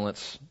locust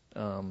violence,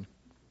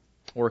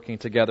 working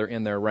together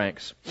in their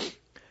ranks.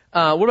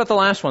 What about the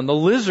last one? The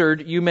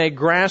lizard you may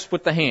grasp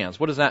with the hands.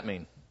 What does that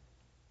mean?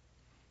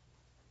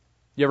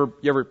 You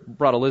ever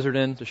brought a lizard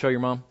in to show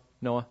your mom,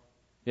 Noah?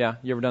 Yeah,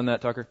 you ever done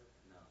that, Tucker?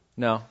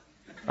 No.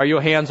 Are you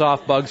a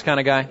hands-off bugs kind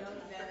of guy?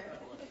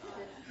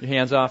 Your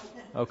hands off?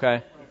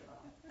 Okay.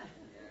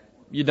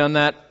 You done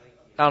that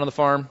out on the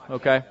farm?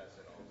 Okay.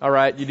 All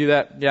right. You do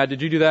that? Yeah.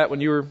 Did you do that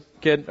when you were a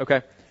kid?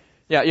 Okay.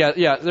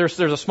 Yeah. There's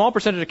a small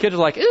percentage of kids who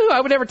are like, ew,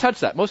 I would never touch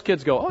that. Most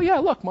kids go, oh yeah,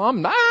 look,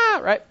 Mom,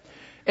 right?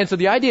 And so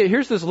the idea,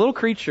 here's this little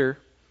creature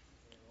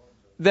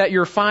that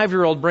your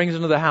 5-year-old brings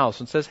into the house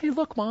and says, hey,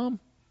 look, Mom.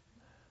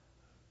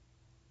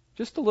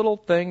 Just a little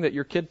thing that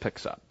your kid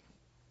picks up.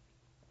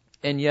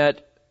 And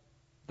yet,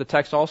 the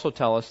text also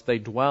tells us they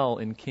dwell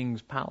in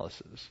kings'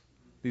 palaces.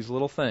 These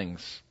little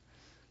things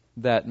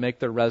that make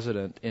their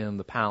resident in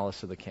the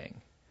palace of the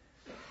king.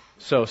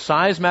 So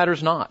size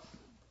matters not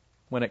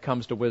when it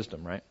comes to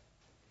wisdom, right?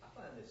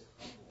 I find this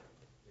humble.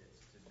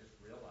 It's to just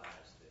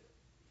realize that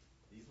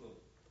these little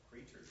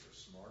creatures are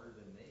smarter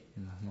than me,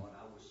 and I thought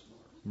I was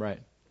smart.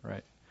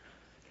 Right.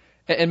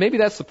 And maybe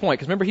that's the point,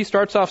 because remember he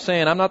starts off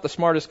saying, I'm not the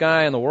smartest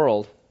guy in the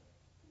world.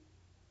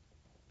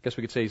 I guess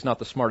we could say he's not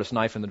the smartest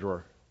knife in the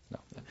drawer.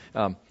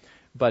 No.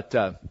 But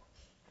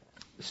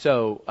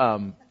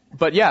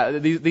yeah,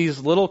 these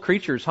little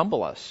creatures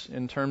humble us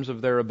in terms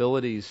of their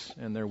abilities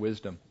and their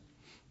wisdom.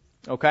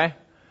 Okay?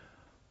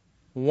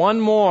 One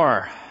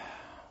more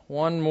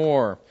One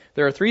more.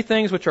 There are 3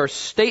 things which are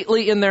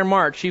stately in their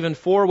march, even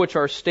 4 which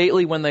are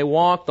stately when they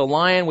walk. The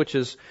lion, which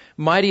is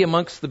mighty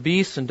amongst the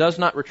beasts and does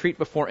not retreat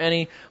before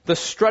any. The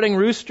strutting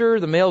rooster,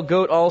 the male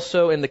goat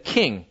also, and the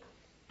king,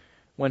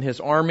 when his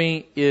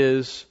army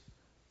is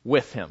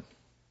with him.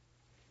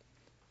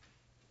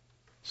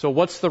 So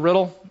what's the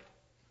riddle?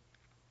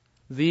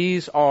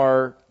 These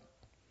are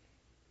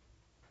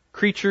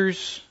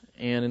creatures,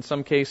 and in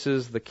some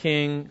cases the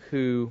king,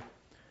 who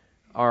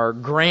are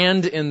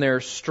grand in their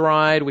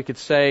stride, we could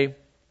say.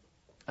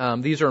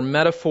 These are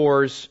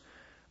metaphors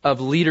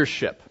of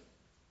leadership,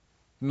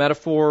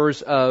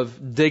 metaphors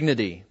of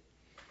dignity.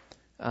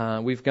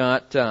 We've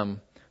got the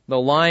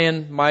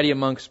lion, mighty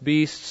amongst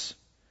beasts,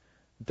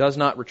 does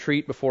not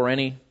retreat before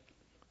any.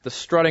 The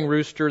strutting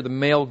rooster, the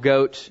male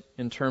goat,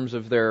 in terms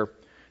of their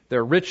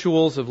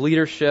rituals of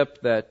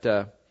leadership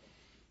that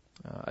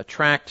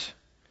attract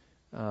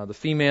the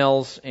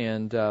females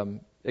and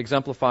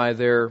exemplify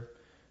their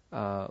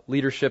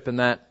leadership in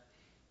that,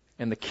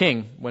 and the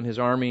king when his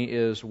army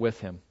is with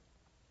him.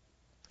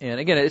 And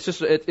again,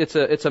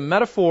 it's a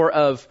metaphor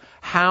of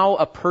how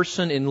a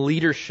person in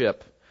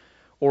leadership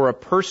or a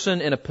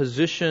person in a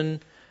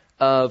position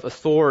of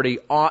authority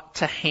ought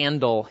to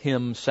handle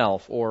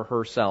himself or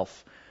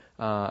herself,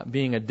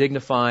 being a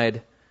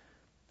dignified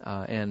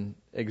and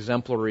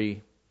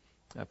exemplary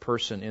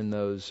person in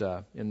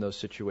those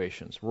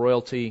situations,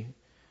 royalty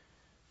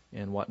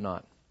and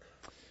whatnot.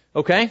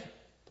 Okay,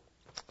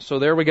 so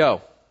there we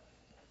go.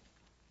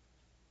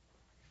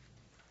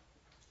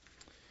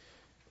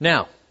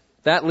 Now,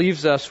 that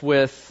leaves us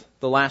with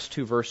the last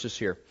 2 verses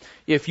here.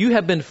 If you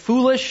have been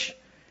foolish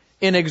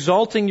in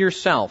exalting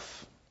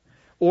yourself,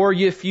 or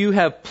if you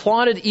have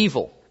plotted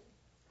evil.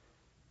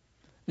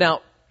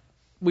 Now,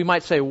 we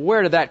might say,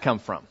 where did that come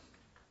from?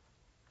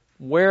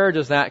 Where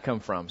does that come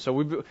from? So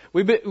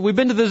we've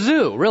been to the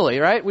zoo, really,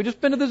 right? We've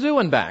just been to the zoo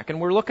and back, and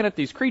we're looking at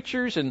these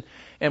creatures, and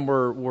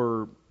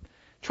we're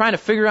trying to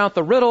figure out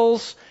the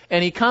riddles.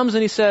 And he comes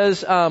and he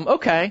says,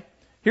 okay,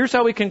 here's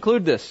how we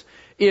conclude this.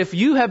 If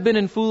you have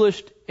been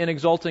foolish in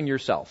exalting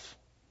yourself,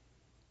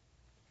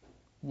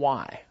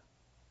 why?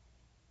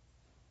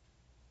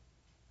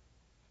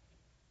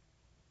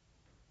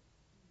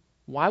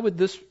 Why would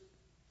this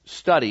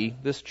study,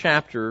 this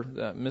chapter,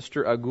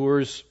 Mr.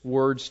 Agur's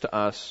words to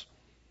us,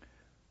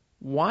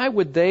 why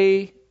would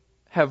they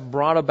have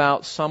brought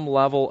about some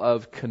level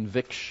of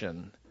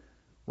conviction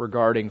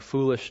regarding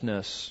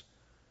foolishness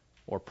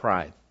or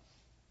pride?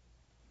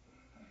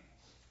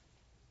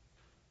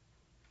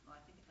 Well,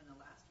 I think in the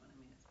last one,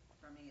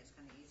 for me, it's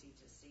kind of easy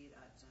to see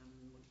that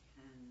we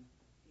can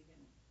even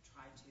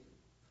try to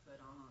put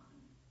on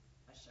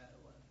a show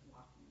of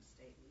walking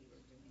stately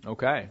or doing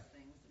Okay. those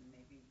things, and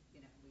maybe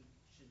we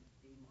should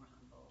be more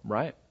humble.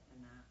 Right.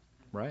 In that,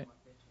 Right. what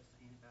Rich was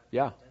saying about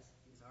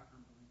these are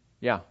humbling.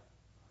 Yeah.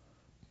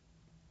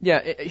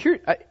 Yeah,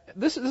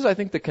 this is, I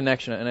think, the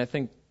connection, and I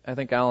think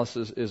Alice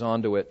is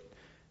onto it.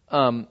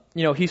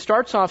 He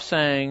starts off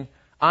saying,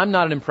 I'm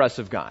not an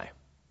impressive guy.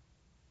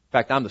 In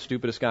fact, I'm the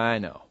stupidest guy I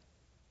know,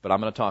 but I'm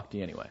going to talk to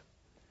you anyway.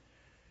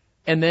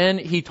 And then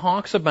he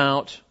talks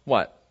about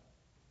what?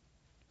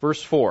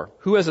 Verse 4,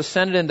 who has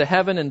ascended into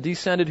heaven and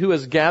descended? Who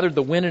has gathered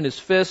the wind in his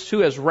fist? Who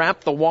has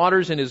wrapped the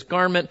waters in his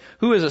garment?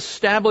 Who has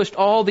established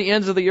all the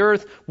ends of the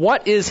earth?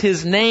 What is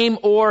his name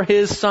or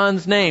his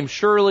son's name?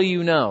 Surely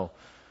you know.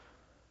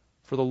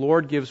 For the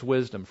Lord gives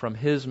wisdom. From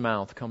his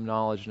mouth come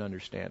knowledge and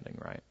understanding,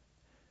 right?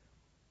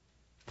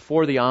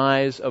 Before the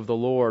eyes of the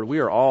Lord, we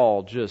are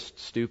all just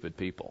stupid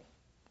people.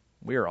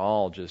 We are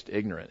all just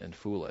ignorant and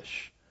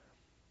foolish.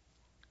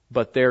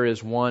 But there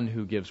is one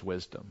who gives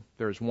wisdom.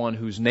 There is one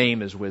whose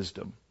name is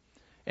wisdom.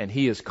 And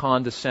he has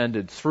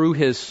condescended through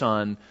his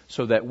Son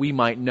so that we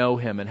might know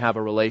him and have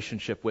a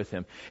relationship with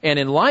him. And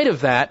in light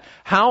of that,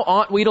 how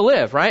ought we to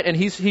live, right? And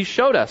he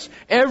showed us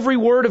every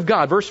word of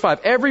God. Verse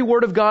 5, every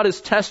word of God is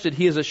tested.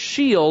 He is a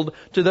shield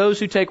to those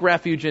who take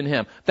refuge in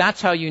him.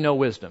 That's how you know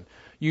wisdom.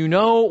 You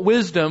know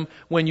wisdom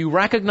when you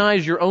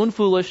recognize your own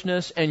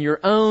foolishness and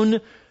your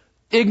own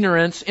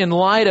ignorance in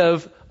light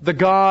of the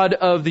God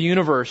of the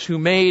universe who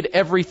made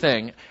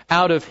everything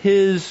out of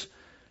his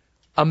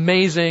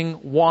amazing,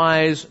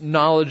 wise,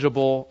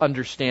 knowledgeable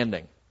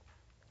understanding.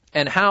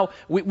 And how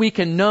we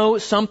can know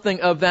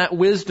something of that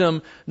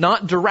wisdom,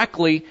 not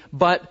directly,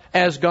 but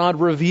as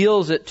God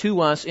reveals it to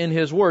us in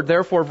his word.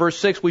 Therefore, verse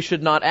 6, we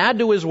should not add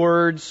to his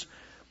words,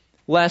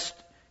 lest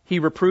he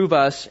reprove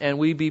us and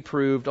we be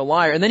proved a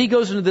liar. And then he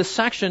goes into this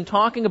section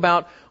talking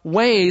about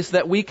ways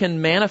that we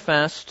can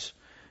manifest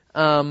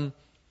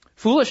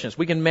foolishness.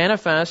 We can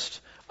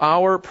manifest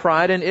our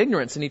pride and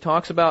ignorance. And he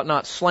talks about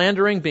not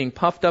slandering, being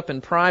puffed up in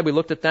pride. We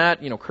looked at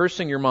that,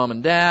 cursing your mom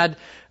and dad,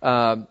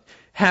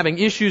 having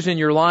issues in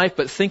your life,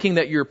 but thinking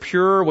that you're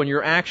pure when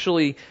you're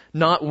actually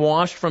not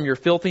washed from your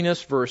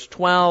filthiness. Verse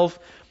 12,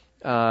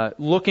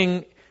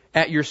 looking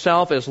at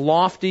yourself as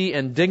lofty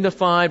and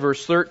dignified.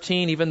 Verse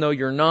 13, even though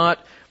you're not,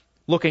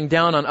 looking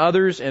down on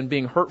others and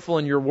being hurtful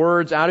in your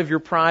words out of your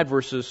pride.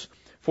 Verses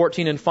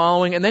 14 and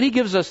following. And then he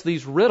gives us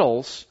these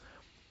riddles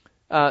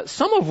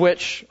some of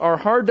which are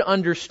hard to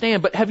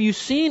understand. But have you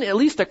seen at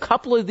least a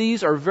couple of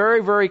these are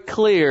very, very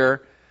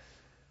clear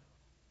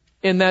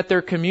in that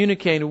they're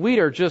communicating we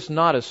are just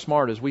not as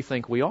smart as we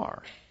think we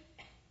are.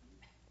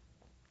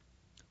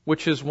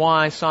 Which is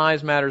why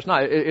size matters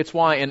not. It's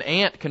why an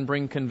ant can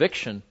bring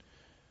conviction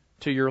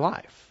to your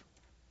life.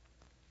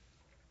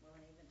 Well,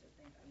 and even to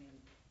think, I mean,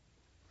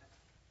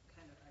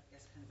 kind of, I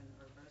guess, kind of in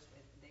the reverse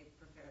way, they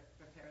prepare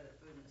their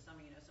food in the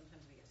summer.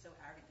 Sometimes we get so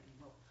arrogant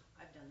and, well,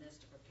 I've done this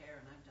to prepare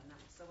and I've done that.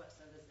 So what?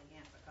 So does the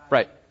ant, but God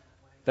Right. did it that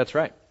way. That's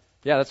right.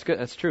 Yeah, that's good.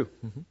 That's true.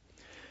 Mm-hmm.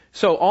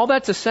 So all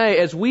that to say,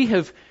 as we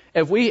have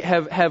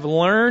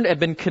learned, have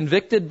been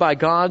convicted by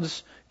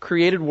God's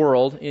created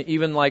world,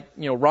 even like,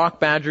 rock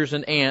badgers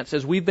and ants,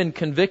 as we've been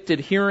convicted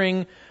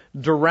hearing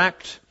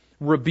direct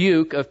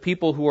rebuke of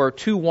people who are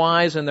too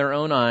wise in their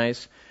own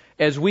eyes,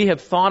 as we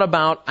have thought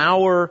about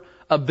our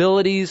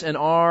abilities and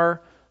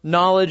our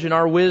knowledge and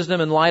our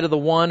wisdom in light of the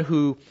one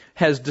who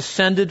has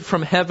descended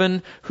from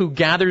heaven, who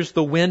gathers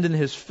the wind in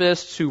his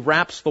fists, who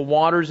wraps the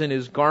waters in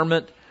his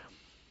garment,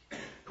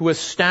 who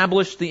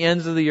established the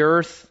ends of the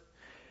earth,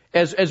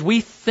 as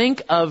we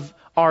think of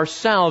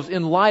ourselves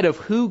in light of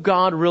who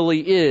God really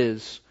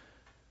is,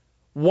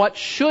 what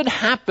should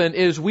happen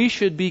is we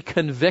should be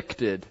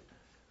convicted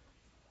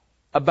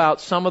about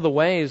some of the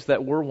ways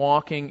that we're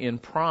walking in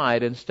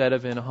pride instead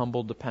of in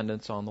humble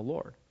dependence on the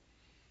Lord.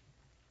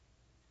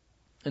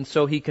 And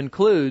so he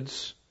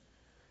concludes,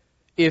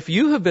 if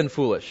you have been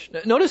foolish,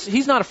 notice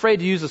he's not afraid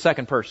to use the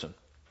second person.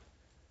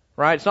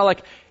 Right? It's not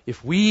like,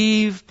 if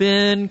we've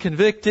been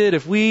convicted,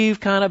 if we've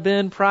kind of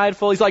been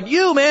prideful. He's like,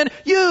 you, man,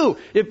 you!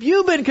 If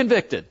you've been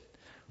convicted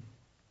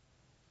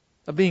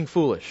of being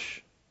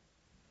foolish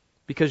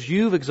because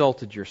you've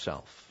exalted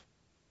yourself.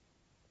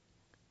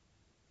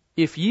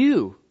 If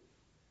you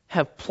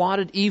have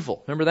plotted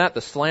evil. Remember that?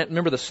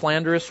 Remember the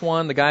slanderous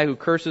one, the guy who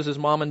curses his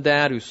mom and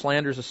dad, who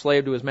slanders a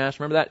slave to his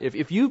master. Remember that?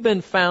 If you've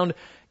been found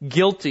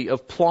guilty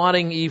of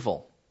plotting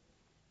evil,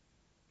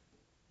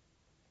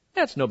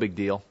 that's no big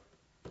deal.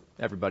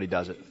 Everybody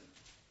does it.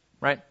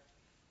 Right?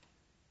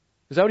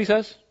 Is that what he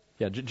says?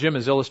 Yeah, Jim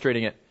is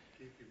illustrating it.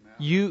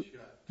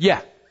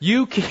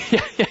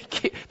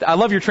 I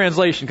love your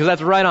translation because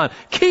that's right on.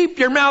 Keep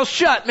your mouth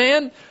shut,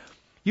 man.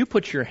 You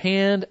put your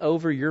hand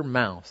over your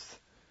mouth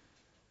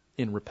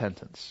in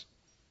repentance.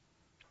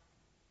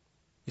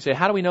 You say,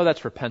 how do we know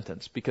that's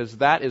repentance? Because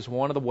that is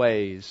one of the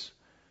ways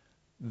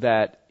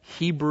that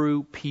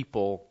Hebrew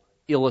people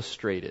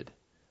illustrated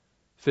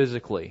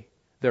physically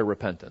their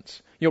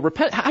repentance.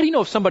 How do you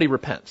know if somebody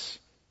repents?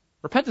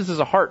 Repentance is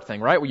a heart thing,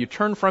 right? Where you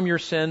turn from your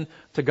sin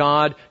to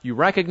God, you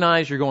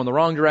recognize you're going the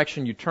wrong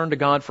direction, you turn to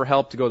God for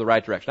help to go the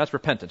right direction. That's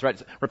repentance, right?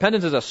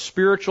 Repentance is a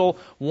spiritual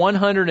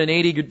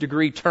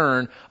 180-degree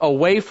turn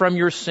away from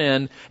your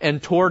sin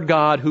and toward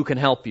God who can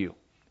help you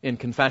in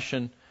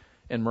confession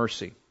and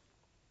mercy.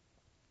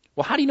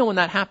 Well, how do you know when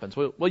that happens?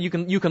 Well, you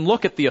can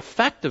look at the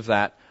effect of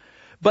that.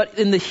 But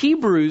in the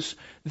Hebrews,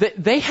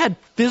 they had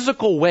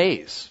physical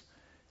ways.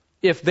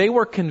 If they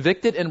were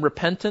convicted and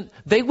repentant,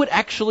 they would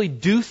actually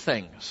do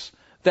things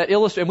that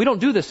illustrate, and we don't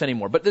do this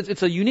anymore, but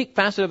it's a unique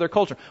facet of their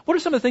culture. What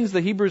are some of the things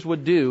the Hebrews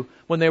would do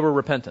when they were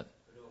repentant?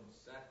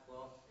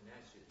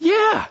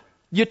 Yeah.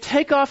 You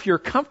take off your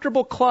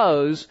comfortable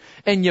clothes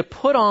and you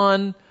put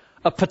on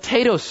a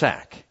potato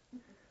sack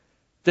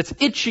that's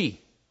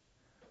itchy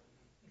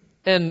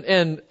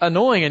and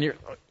annoying, and you're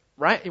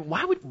right.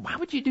 Why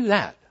would you do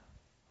that?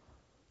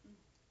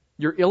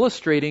 You're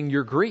illustrating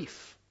your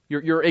grief.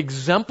 You're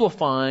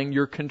exemplifying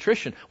your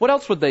contrition. What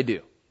else would they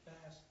do?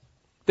 Fast.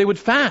 They would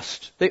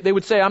fast. They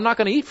would say, I'm not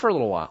going to eat for a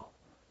little while.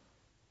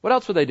 What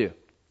else would they do?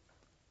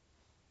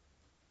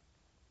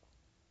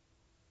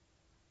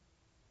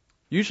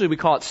 Usually we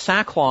call it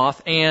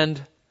sackcloth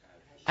and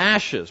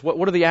ashes.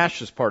 What are the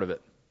ashes part of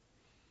it?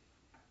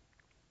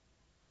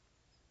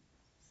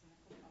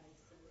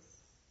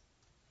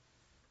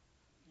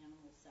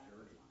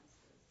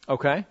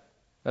 Okay,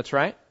 that's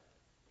right.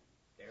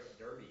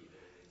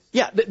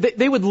 Yeah,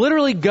 they would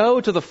literally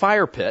go to the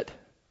fire pit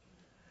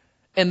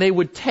and they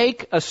would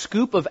take a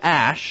scoop of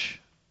ash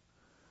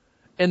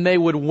and they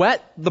would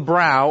wet the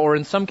brow, or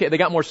in some case, they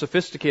got more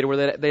sophisticated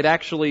where they'd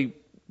actually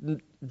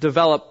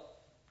develop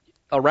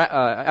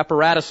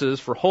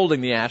apparatuses for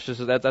holding the ashes.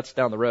 That's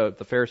down the road,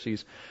 the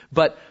Pharisees.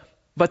 But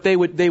they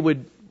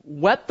would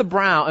wet the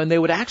brow and they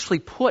would actually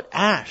put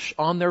ash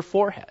on their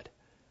forehead.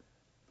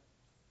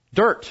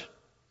 Dirt.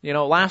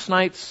 Last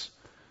night's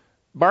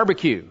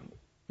barbecue.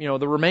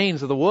 The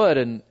remains of the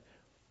wood,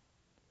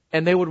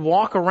 and they would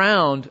walk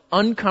around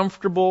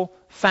uncomfortable,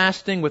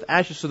 fasting with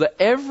ashes so that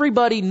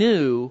everybody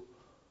knew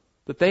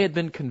that they had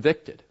been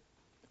convicted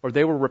or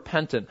they were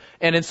repentant.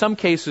 And in some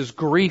cases,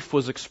 grief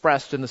was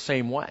expressed in the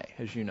same way,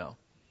 as you know.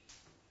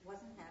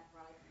 Wasn't that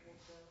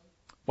prideful?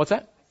 What's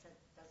that? I said,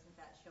 doesn't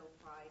that show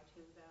pride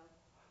too, though?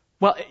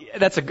 Well,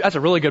 that's a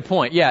really good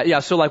point. Yeah.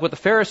 So like with the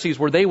Pharisees,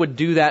 where they would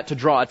do that to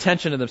draw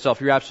attention to themselves,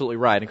 you're absolutely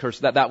right. And of course,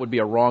 that would be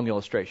a wrong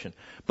illustration.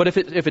 But if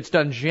it's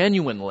done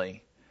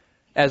genuinely,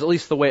 as at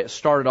least the way it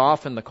started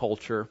off in the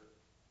culture,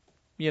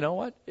 you know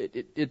what?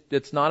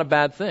 It's not a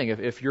bad thing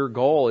if your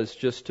goal is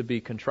just to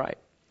be contrite.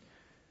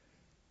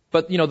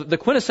 But, the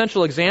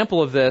quintessential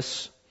example of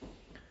this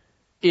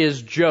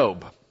is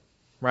Job,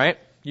 right?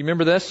 You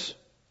remember this?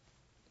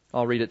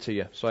 I'll read it to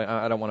you, so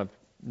I don't want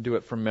to do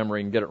it from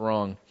memory and get it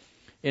wrong.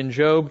 In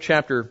Job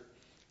chapter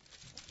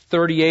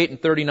 38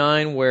 and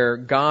 39, where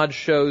God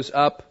shows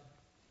up,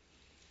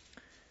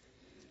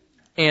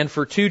 and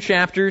for 2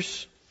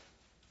 chapters,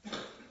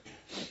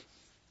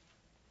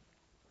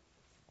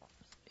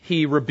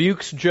 He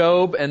rebukes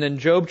Job, and in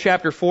Job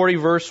chapter 40,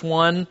 verse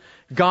 1,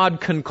 God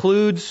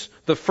concludes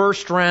the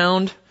first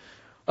round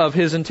of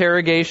his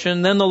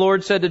interrogation. Then the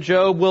Lord said to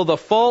Job, will the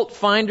fault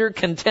finder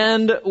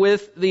contend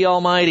with the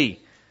Almighty?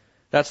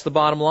 That's the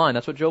bottom line.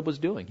 That's what Job was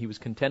doing. He was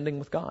contending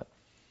with God.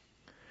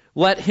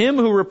 Let him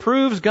who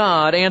reproves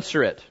God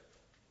answer it.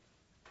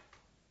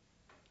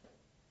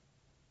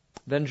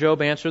 Then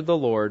Job answered the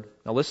Lord.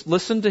 Now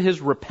listen to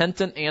his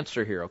repentant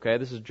answer here, okay?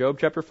 This is Job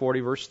chapter 40,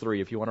 verse 3,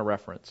 if you want to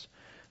reference.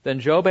 Then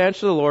Job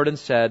answered the Lord and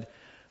said,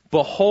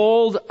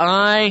 behold,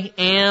 I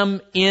am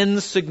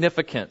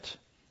insignificant.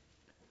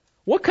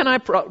 What can I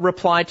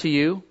reply to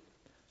you?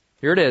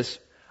 Here it is.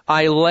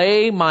 I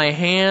lay my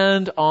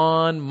hand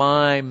on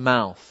my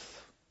mouth.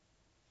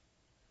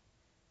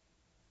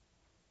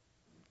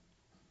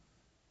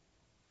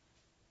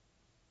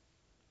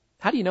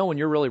 How do you know when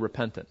you're really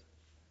repentant?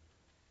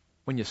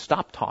 When you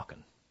stop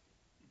talking.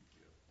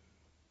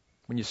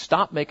 When you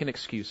stop making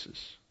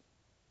excuses.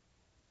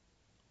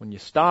 When you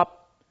stop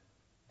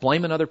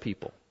blaming other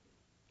people.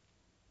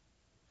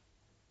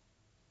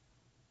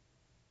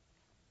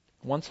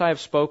 Once I have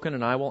spoken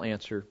and I will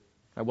answer,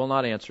 I will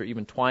not answer,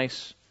 even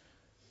twice,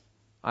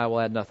 I will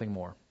add nothing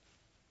more.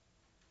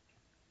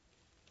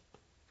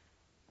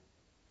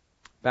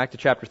 Back to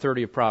chapter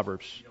 30 of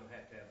Proverbs. You don't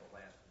have to have the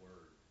last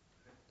word.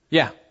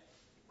 Yeah.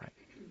 Right.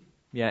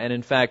 Yeah, and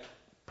in fact,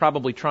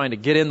 probably trying to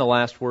get in the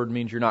last word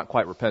means you're not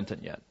quite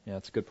repentant yet. Yeah,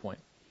 that's a good point.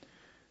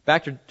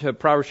 Back to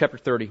Proverbs chapter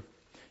 30.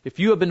 If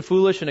you have been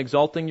foolish in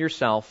exalting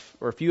yourself,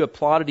 or if you have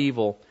plotted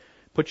evil,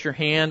 put your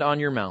hand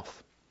on your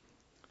mouth.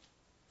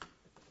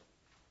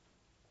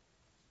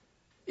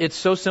 It's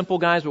so simple,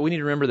 guys, but we need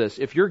to remember this.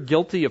 If you're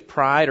guilty of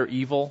pride or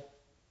evil,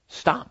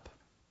 stop.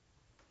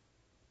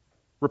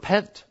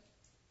 Repent.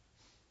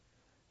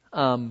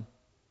 Listen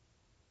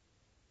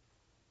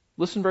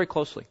very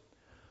closely.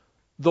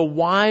 The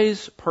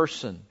wise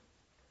person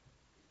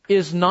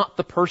is not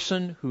the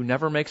person who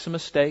never makes a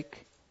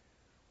mistake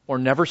or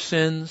never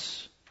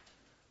sins.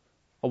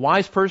 A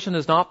wise person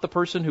is not the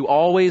person who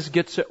always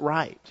gets it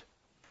right.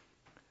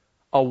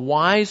 A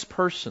wise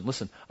person,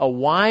 listen, a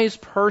wise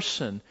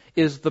person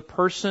is the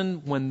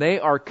person when they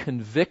are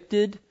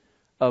convicted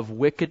of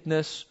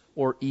wickedness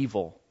or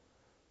evil,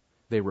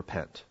 they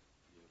repent.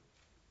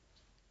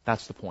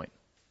 That's the point.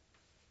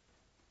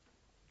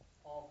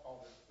 Paul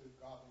called it through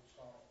godly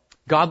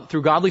sorrow.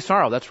 Through godly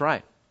sorrow, that's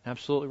right.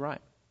 Absolutely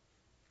right.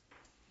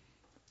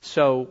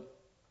 So,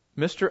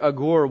 Mr.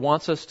 Agur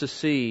wants us to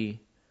see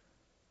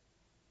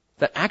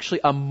that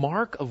actually a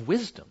mark of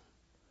wisdom,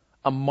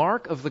 a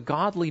mark of the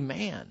godly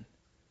man,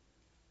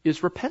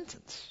 is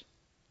repentance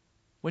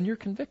when you're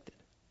convicted.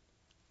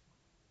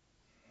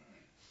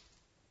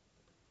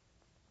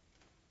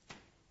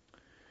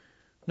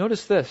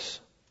 Notice this.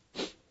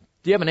 Do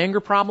you have an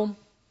anger problem?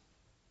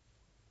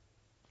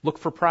 Look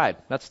for pride.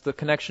 That's the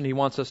connection he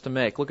wants us to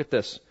make. Look at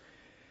this.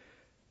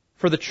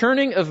 For the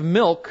churning of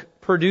milk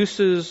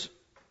produces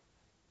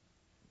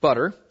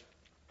butter,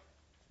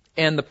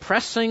 and the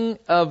pressing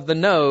of the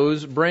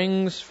nose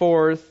brings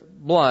forth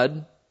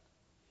blood,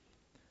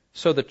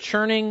 so the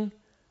churning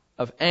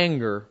of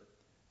anger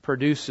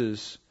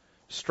produces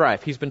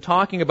strife. He's been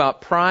talking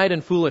about pride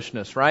and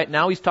foolishness, right?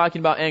 Now he's talking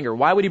about anger.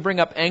 Why would he bring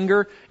up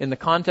anger in the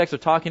context of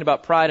talking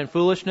about pride and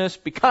foolishness?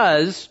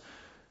 Because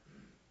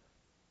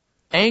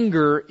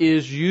anger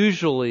is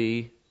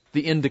usually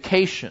the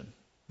indication,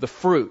 the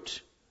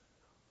fruit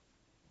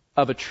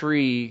of a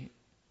tree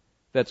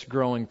that's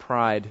growing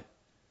pride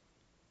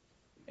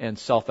and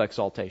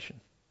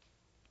self-exaltation,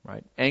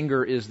 right?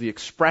 Anger is the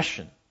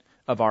expression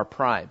of our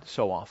pride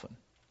so often.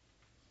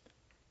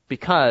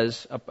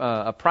 Because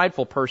a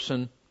prideful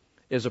person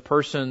is a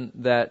person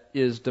that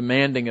is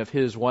demanding of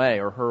his way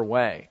or her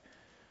way.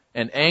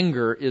 And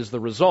anger is the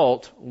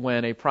result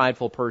when a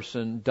prideful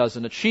person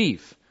doesn't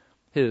achieve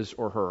his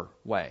or her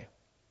way.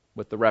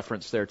 With the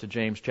reference there to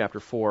James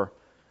chapter 4,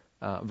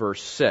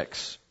 verse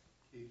 6.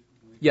 Keith,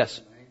 when we Yes.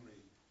 get angry,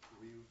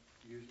 we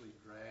usually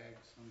drag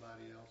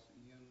somebody else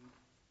in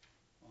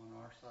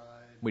on our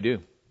side. We do.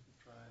 To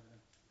try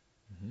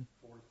to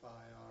fortify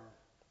our...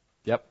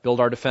 Yep, build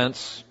our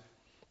defense,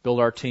 build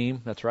our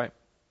team. That's right.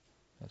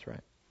 That's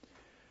right.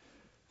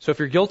 So if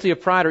you're guilty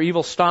of pride or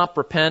evil, stop,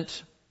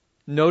 repent.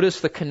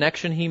 Notice the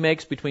connection he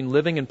makes between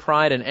living in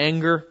pride and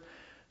anger.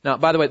 Now,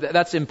 by the way,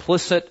 that's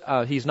implicit.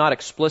 He's not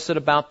explicit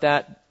about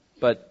that,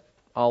 but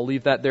I'll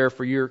leave that there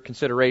for your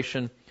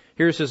consideration.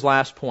 Here's his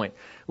last point.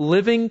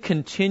 Living in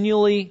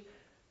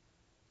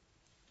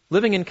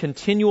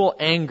continual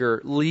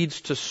anger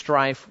leads to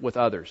strife with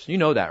others. You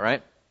know that,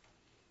 right?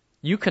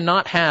 You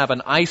cannot have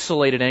an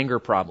isolated anger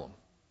problem.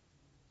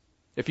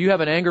 If you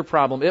have an anger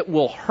problem, it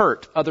will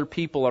hurt other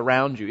people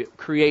around you. It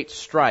creates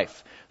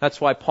strife. That's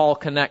why Paul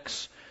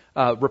connects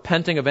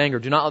repenting of anger.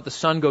 Do not let the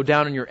sun go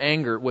down in your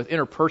anger with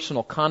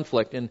interpersonal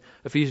conflict in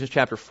Ephesians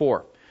chapter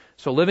 4.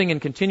 So living in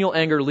continual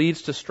anger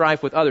leads to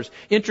strife with others.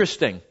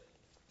 Interesting.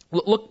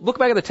 Look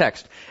back at the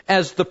text.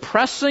 As the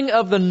pressing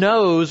of the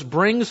nose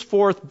brings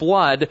forth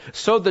blood,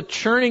 so the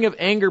churning of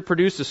anger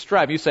produces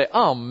strife. You say,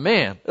 oh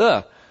man,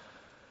 ugh.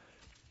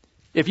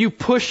 If you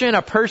push in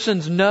a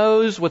person's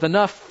nose with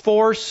enough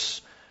force,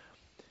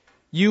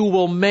 you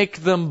will make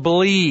them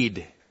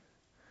bleed.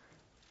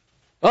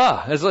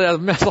 It's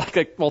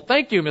like well,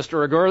 thank you,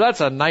 Mr. Agur. That's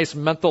a nice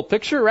mental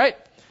picture, right?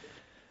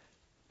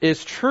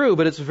 It's true,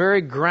 but it's very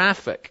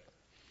graphic.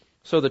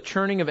 So the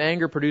churning of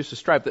anger produces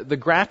strife. The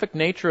graphic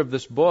nature of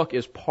this book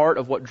is part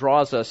of what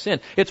draws us in.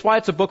 It's why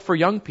it's a book for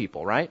young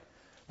people, right?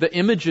 The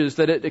images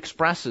that it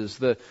expresses,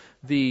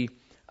 the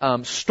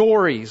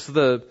stories,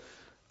 the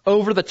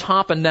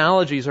over-the-top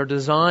analogies are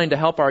designed to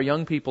help our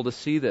young people to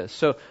see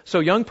this. So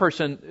young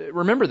person,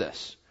 remember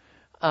this.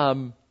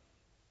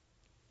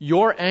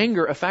 Your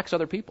anger affects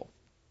other people.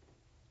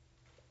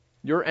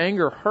 Your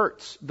anger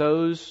hurts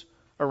those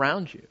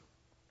around you.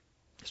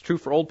 It's true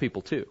for old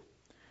people too.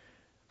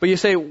 But you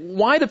say,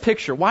 why the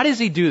picture? Why does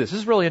he do this? This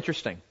is really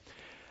interesting.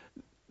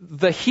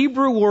 The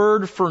Hebrew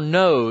word for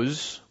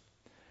nose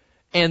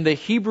and the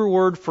Hebrew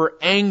word for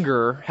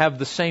anger have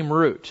the same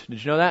root.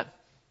 Did you know that?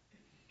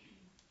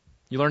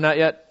 You learned that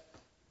yet?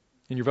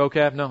 In your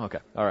vocab? No? Okay.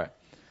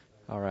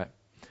 All right.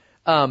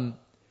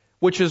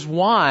 Which is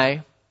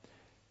why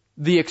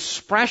the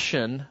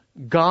expression,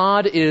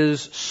 God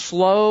is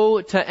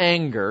slow to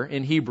anger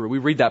in Hebrew. We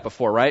read that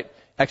before, right?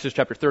 Exodus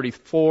chapter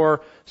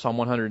 34, Psalm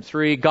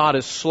 103. God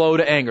is slow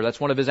to anger. That's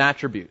one of His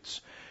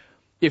attributes.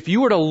 If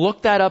you were to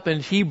look that up in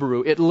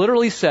Hebrew, it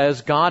literally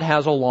says God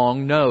has a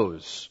long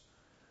nose.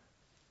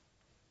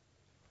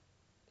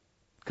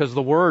 Because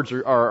the words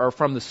are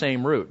from the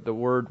same root, the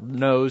word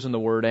nose and the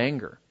word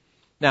anger.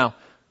 Now,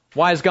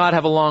 why does God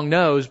have a long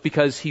nose?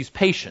 Because He's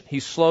patient.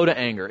 He's slow to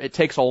anger. It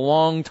takes a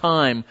long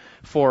time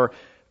for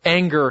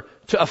anger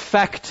to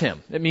affect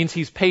Him. It means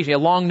He's patient. A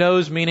long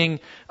nose meaning,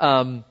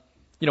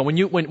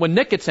 when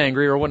Nick gets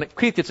angry, or when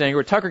Keith gets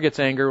angry, or Tucker gets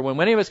angry, or when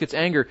any of us gets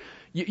angry,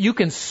 you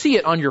can see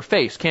it on your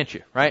face, can't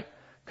you? Right?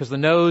 Because the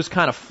nose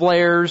kind of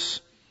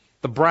flares,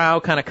 the brow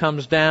kind of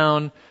comes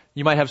down.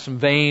 You might have some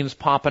veins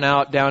popping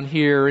out down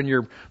here in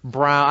your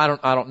brow.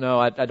 I don't know.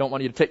 I don't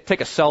want you to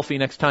take a selfie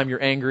next time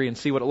you're angry and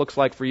see what it looks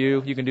like for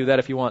you. You can do that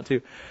if you want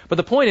to. But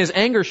the point is,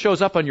 anger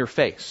shows up on your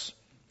face.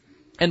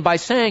 And by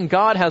saying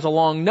God has a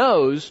long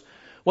nose,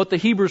 what the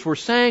Hebrews were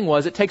saying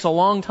was it takes a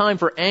long time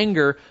for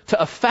anger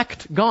to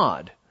affect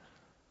God.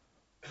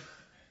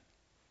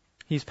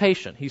 He's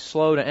patient. He's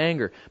slow to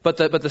anger. But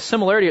the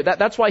similarity,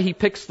 that's why he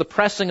picks the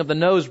pressing of the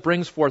nose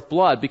brings forth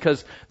blood,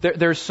 because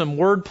there's some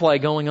wordplay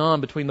going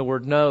on between the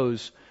word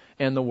nose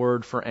and the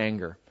word for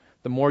anger.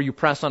 The more you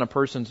press on a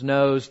person's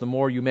nose, the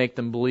more you make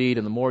them bleed,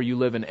 and the more you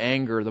live in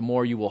anger, the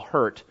more you will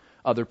hurt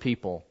other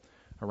people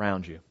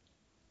around you.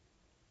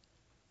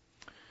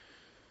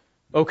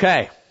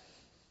 Okay.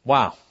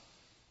 Wow.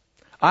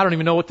 I don't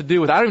even know what to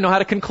do with it. I don't even know how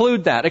to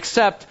conclude that,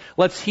 except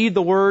let's heed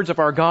the words of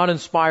our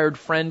God-inspired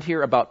friend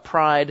here about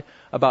pride,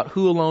 about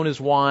who alone is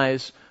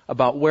wise,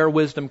 about where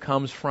wisdom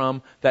comes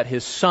from, that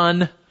his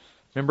son,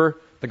 remember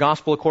the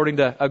gospel according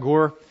to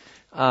Agur,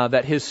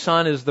 that his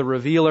son is the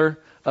revealer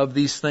of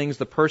these things,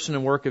 the person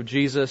and work of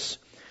Jesus.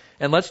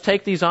 And let's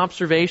take these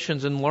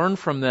observations and learn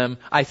from them.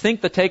 I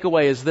think the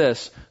takeaway is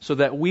this, so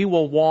that we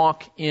will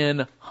walk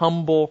in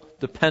humble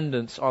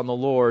dependence on the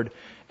Lord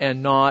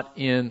and not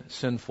in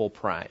sinful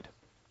pride.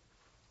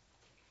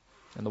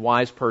 And the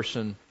wise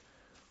person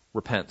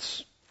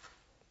repents.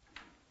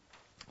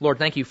 Lord,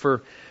 thank you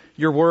for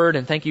your word,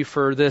 and thank you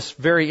for this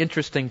very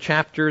interesting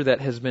chapter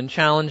that has been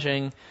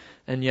challenging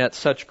and yet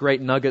such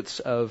great nuggets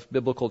of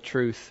biblical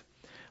truth.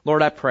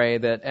 Lord, I pray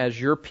that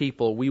as your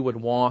people, we would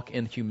walk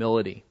in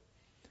humility.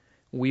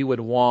 We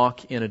would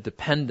walk in a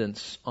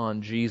dependence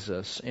on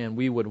Jesus, and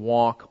we would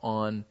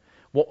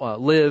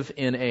live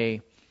in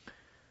a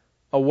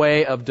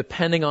way of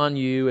depending on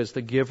you as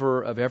the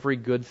giver of every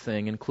good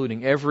thing,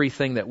 including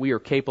everything that we are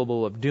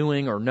capable of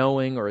doing or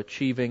knowing or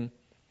achieving.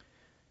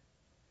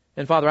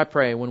 And Father, I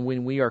pray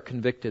when we are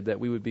convicted that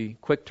we would be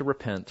quick to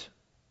repent,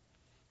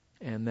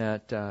 and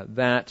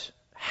that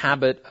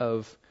habit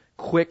of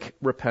quick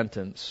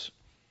repentance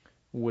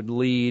would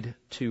lead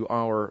to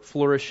our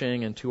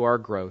flourishing and to our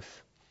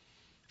growth.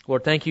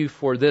 Lord, thank you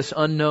for this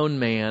unknown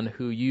man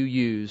who you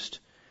used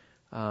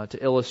to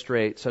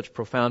illustrate such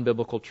profound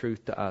biblical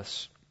truth to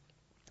us.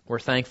 We're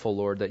thankful,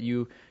 Lord, that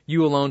you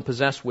alone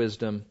possess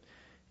wisdom,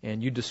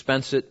 and you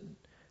dispense it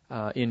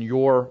in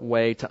your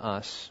way to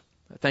us.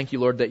 Thank you,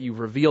 Lord, that you've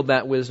revealed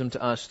that wisdom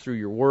to us through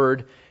your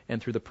word and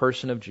through the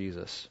person of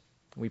Jesus.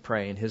 We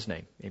pray in his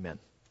name. Amen.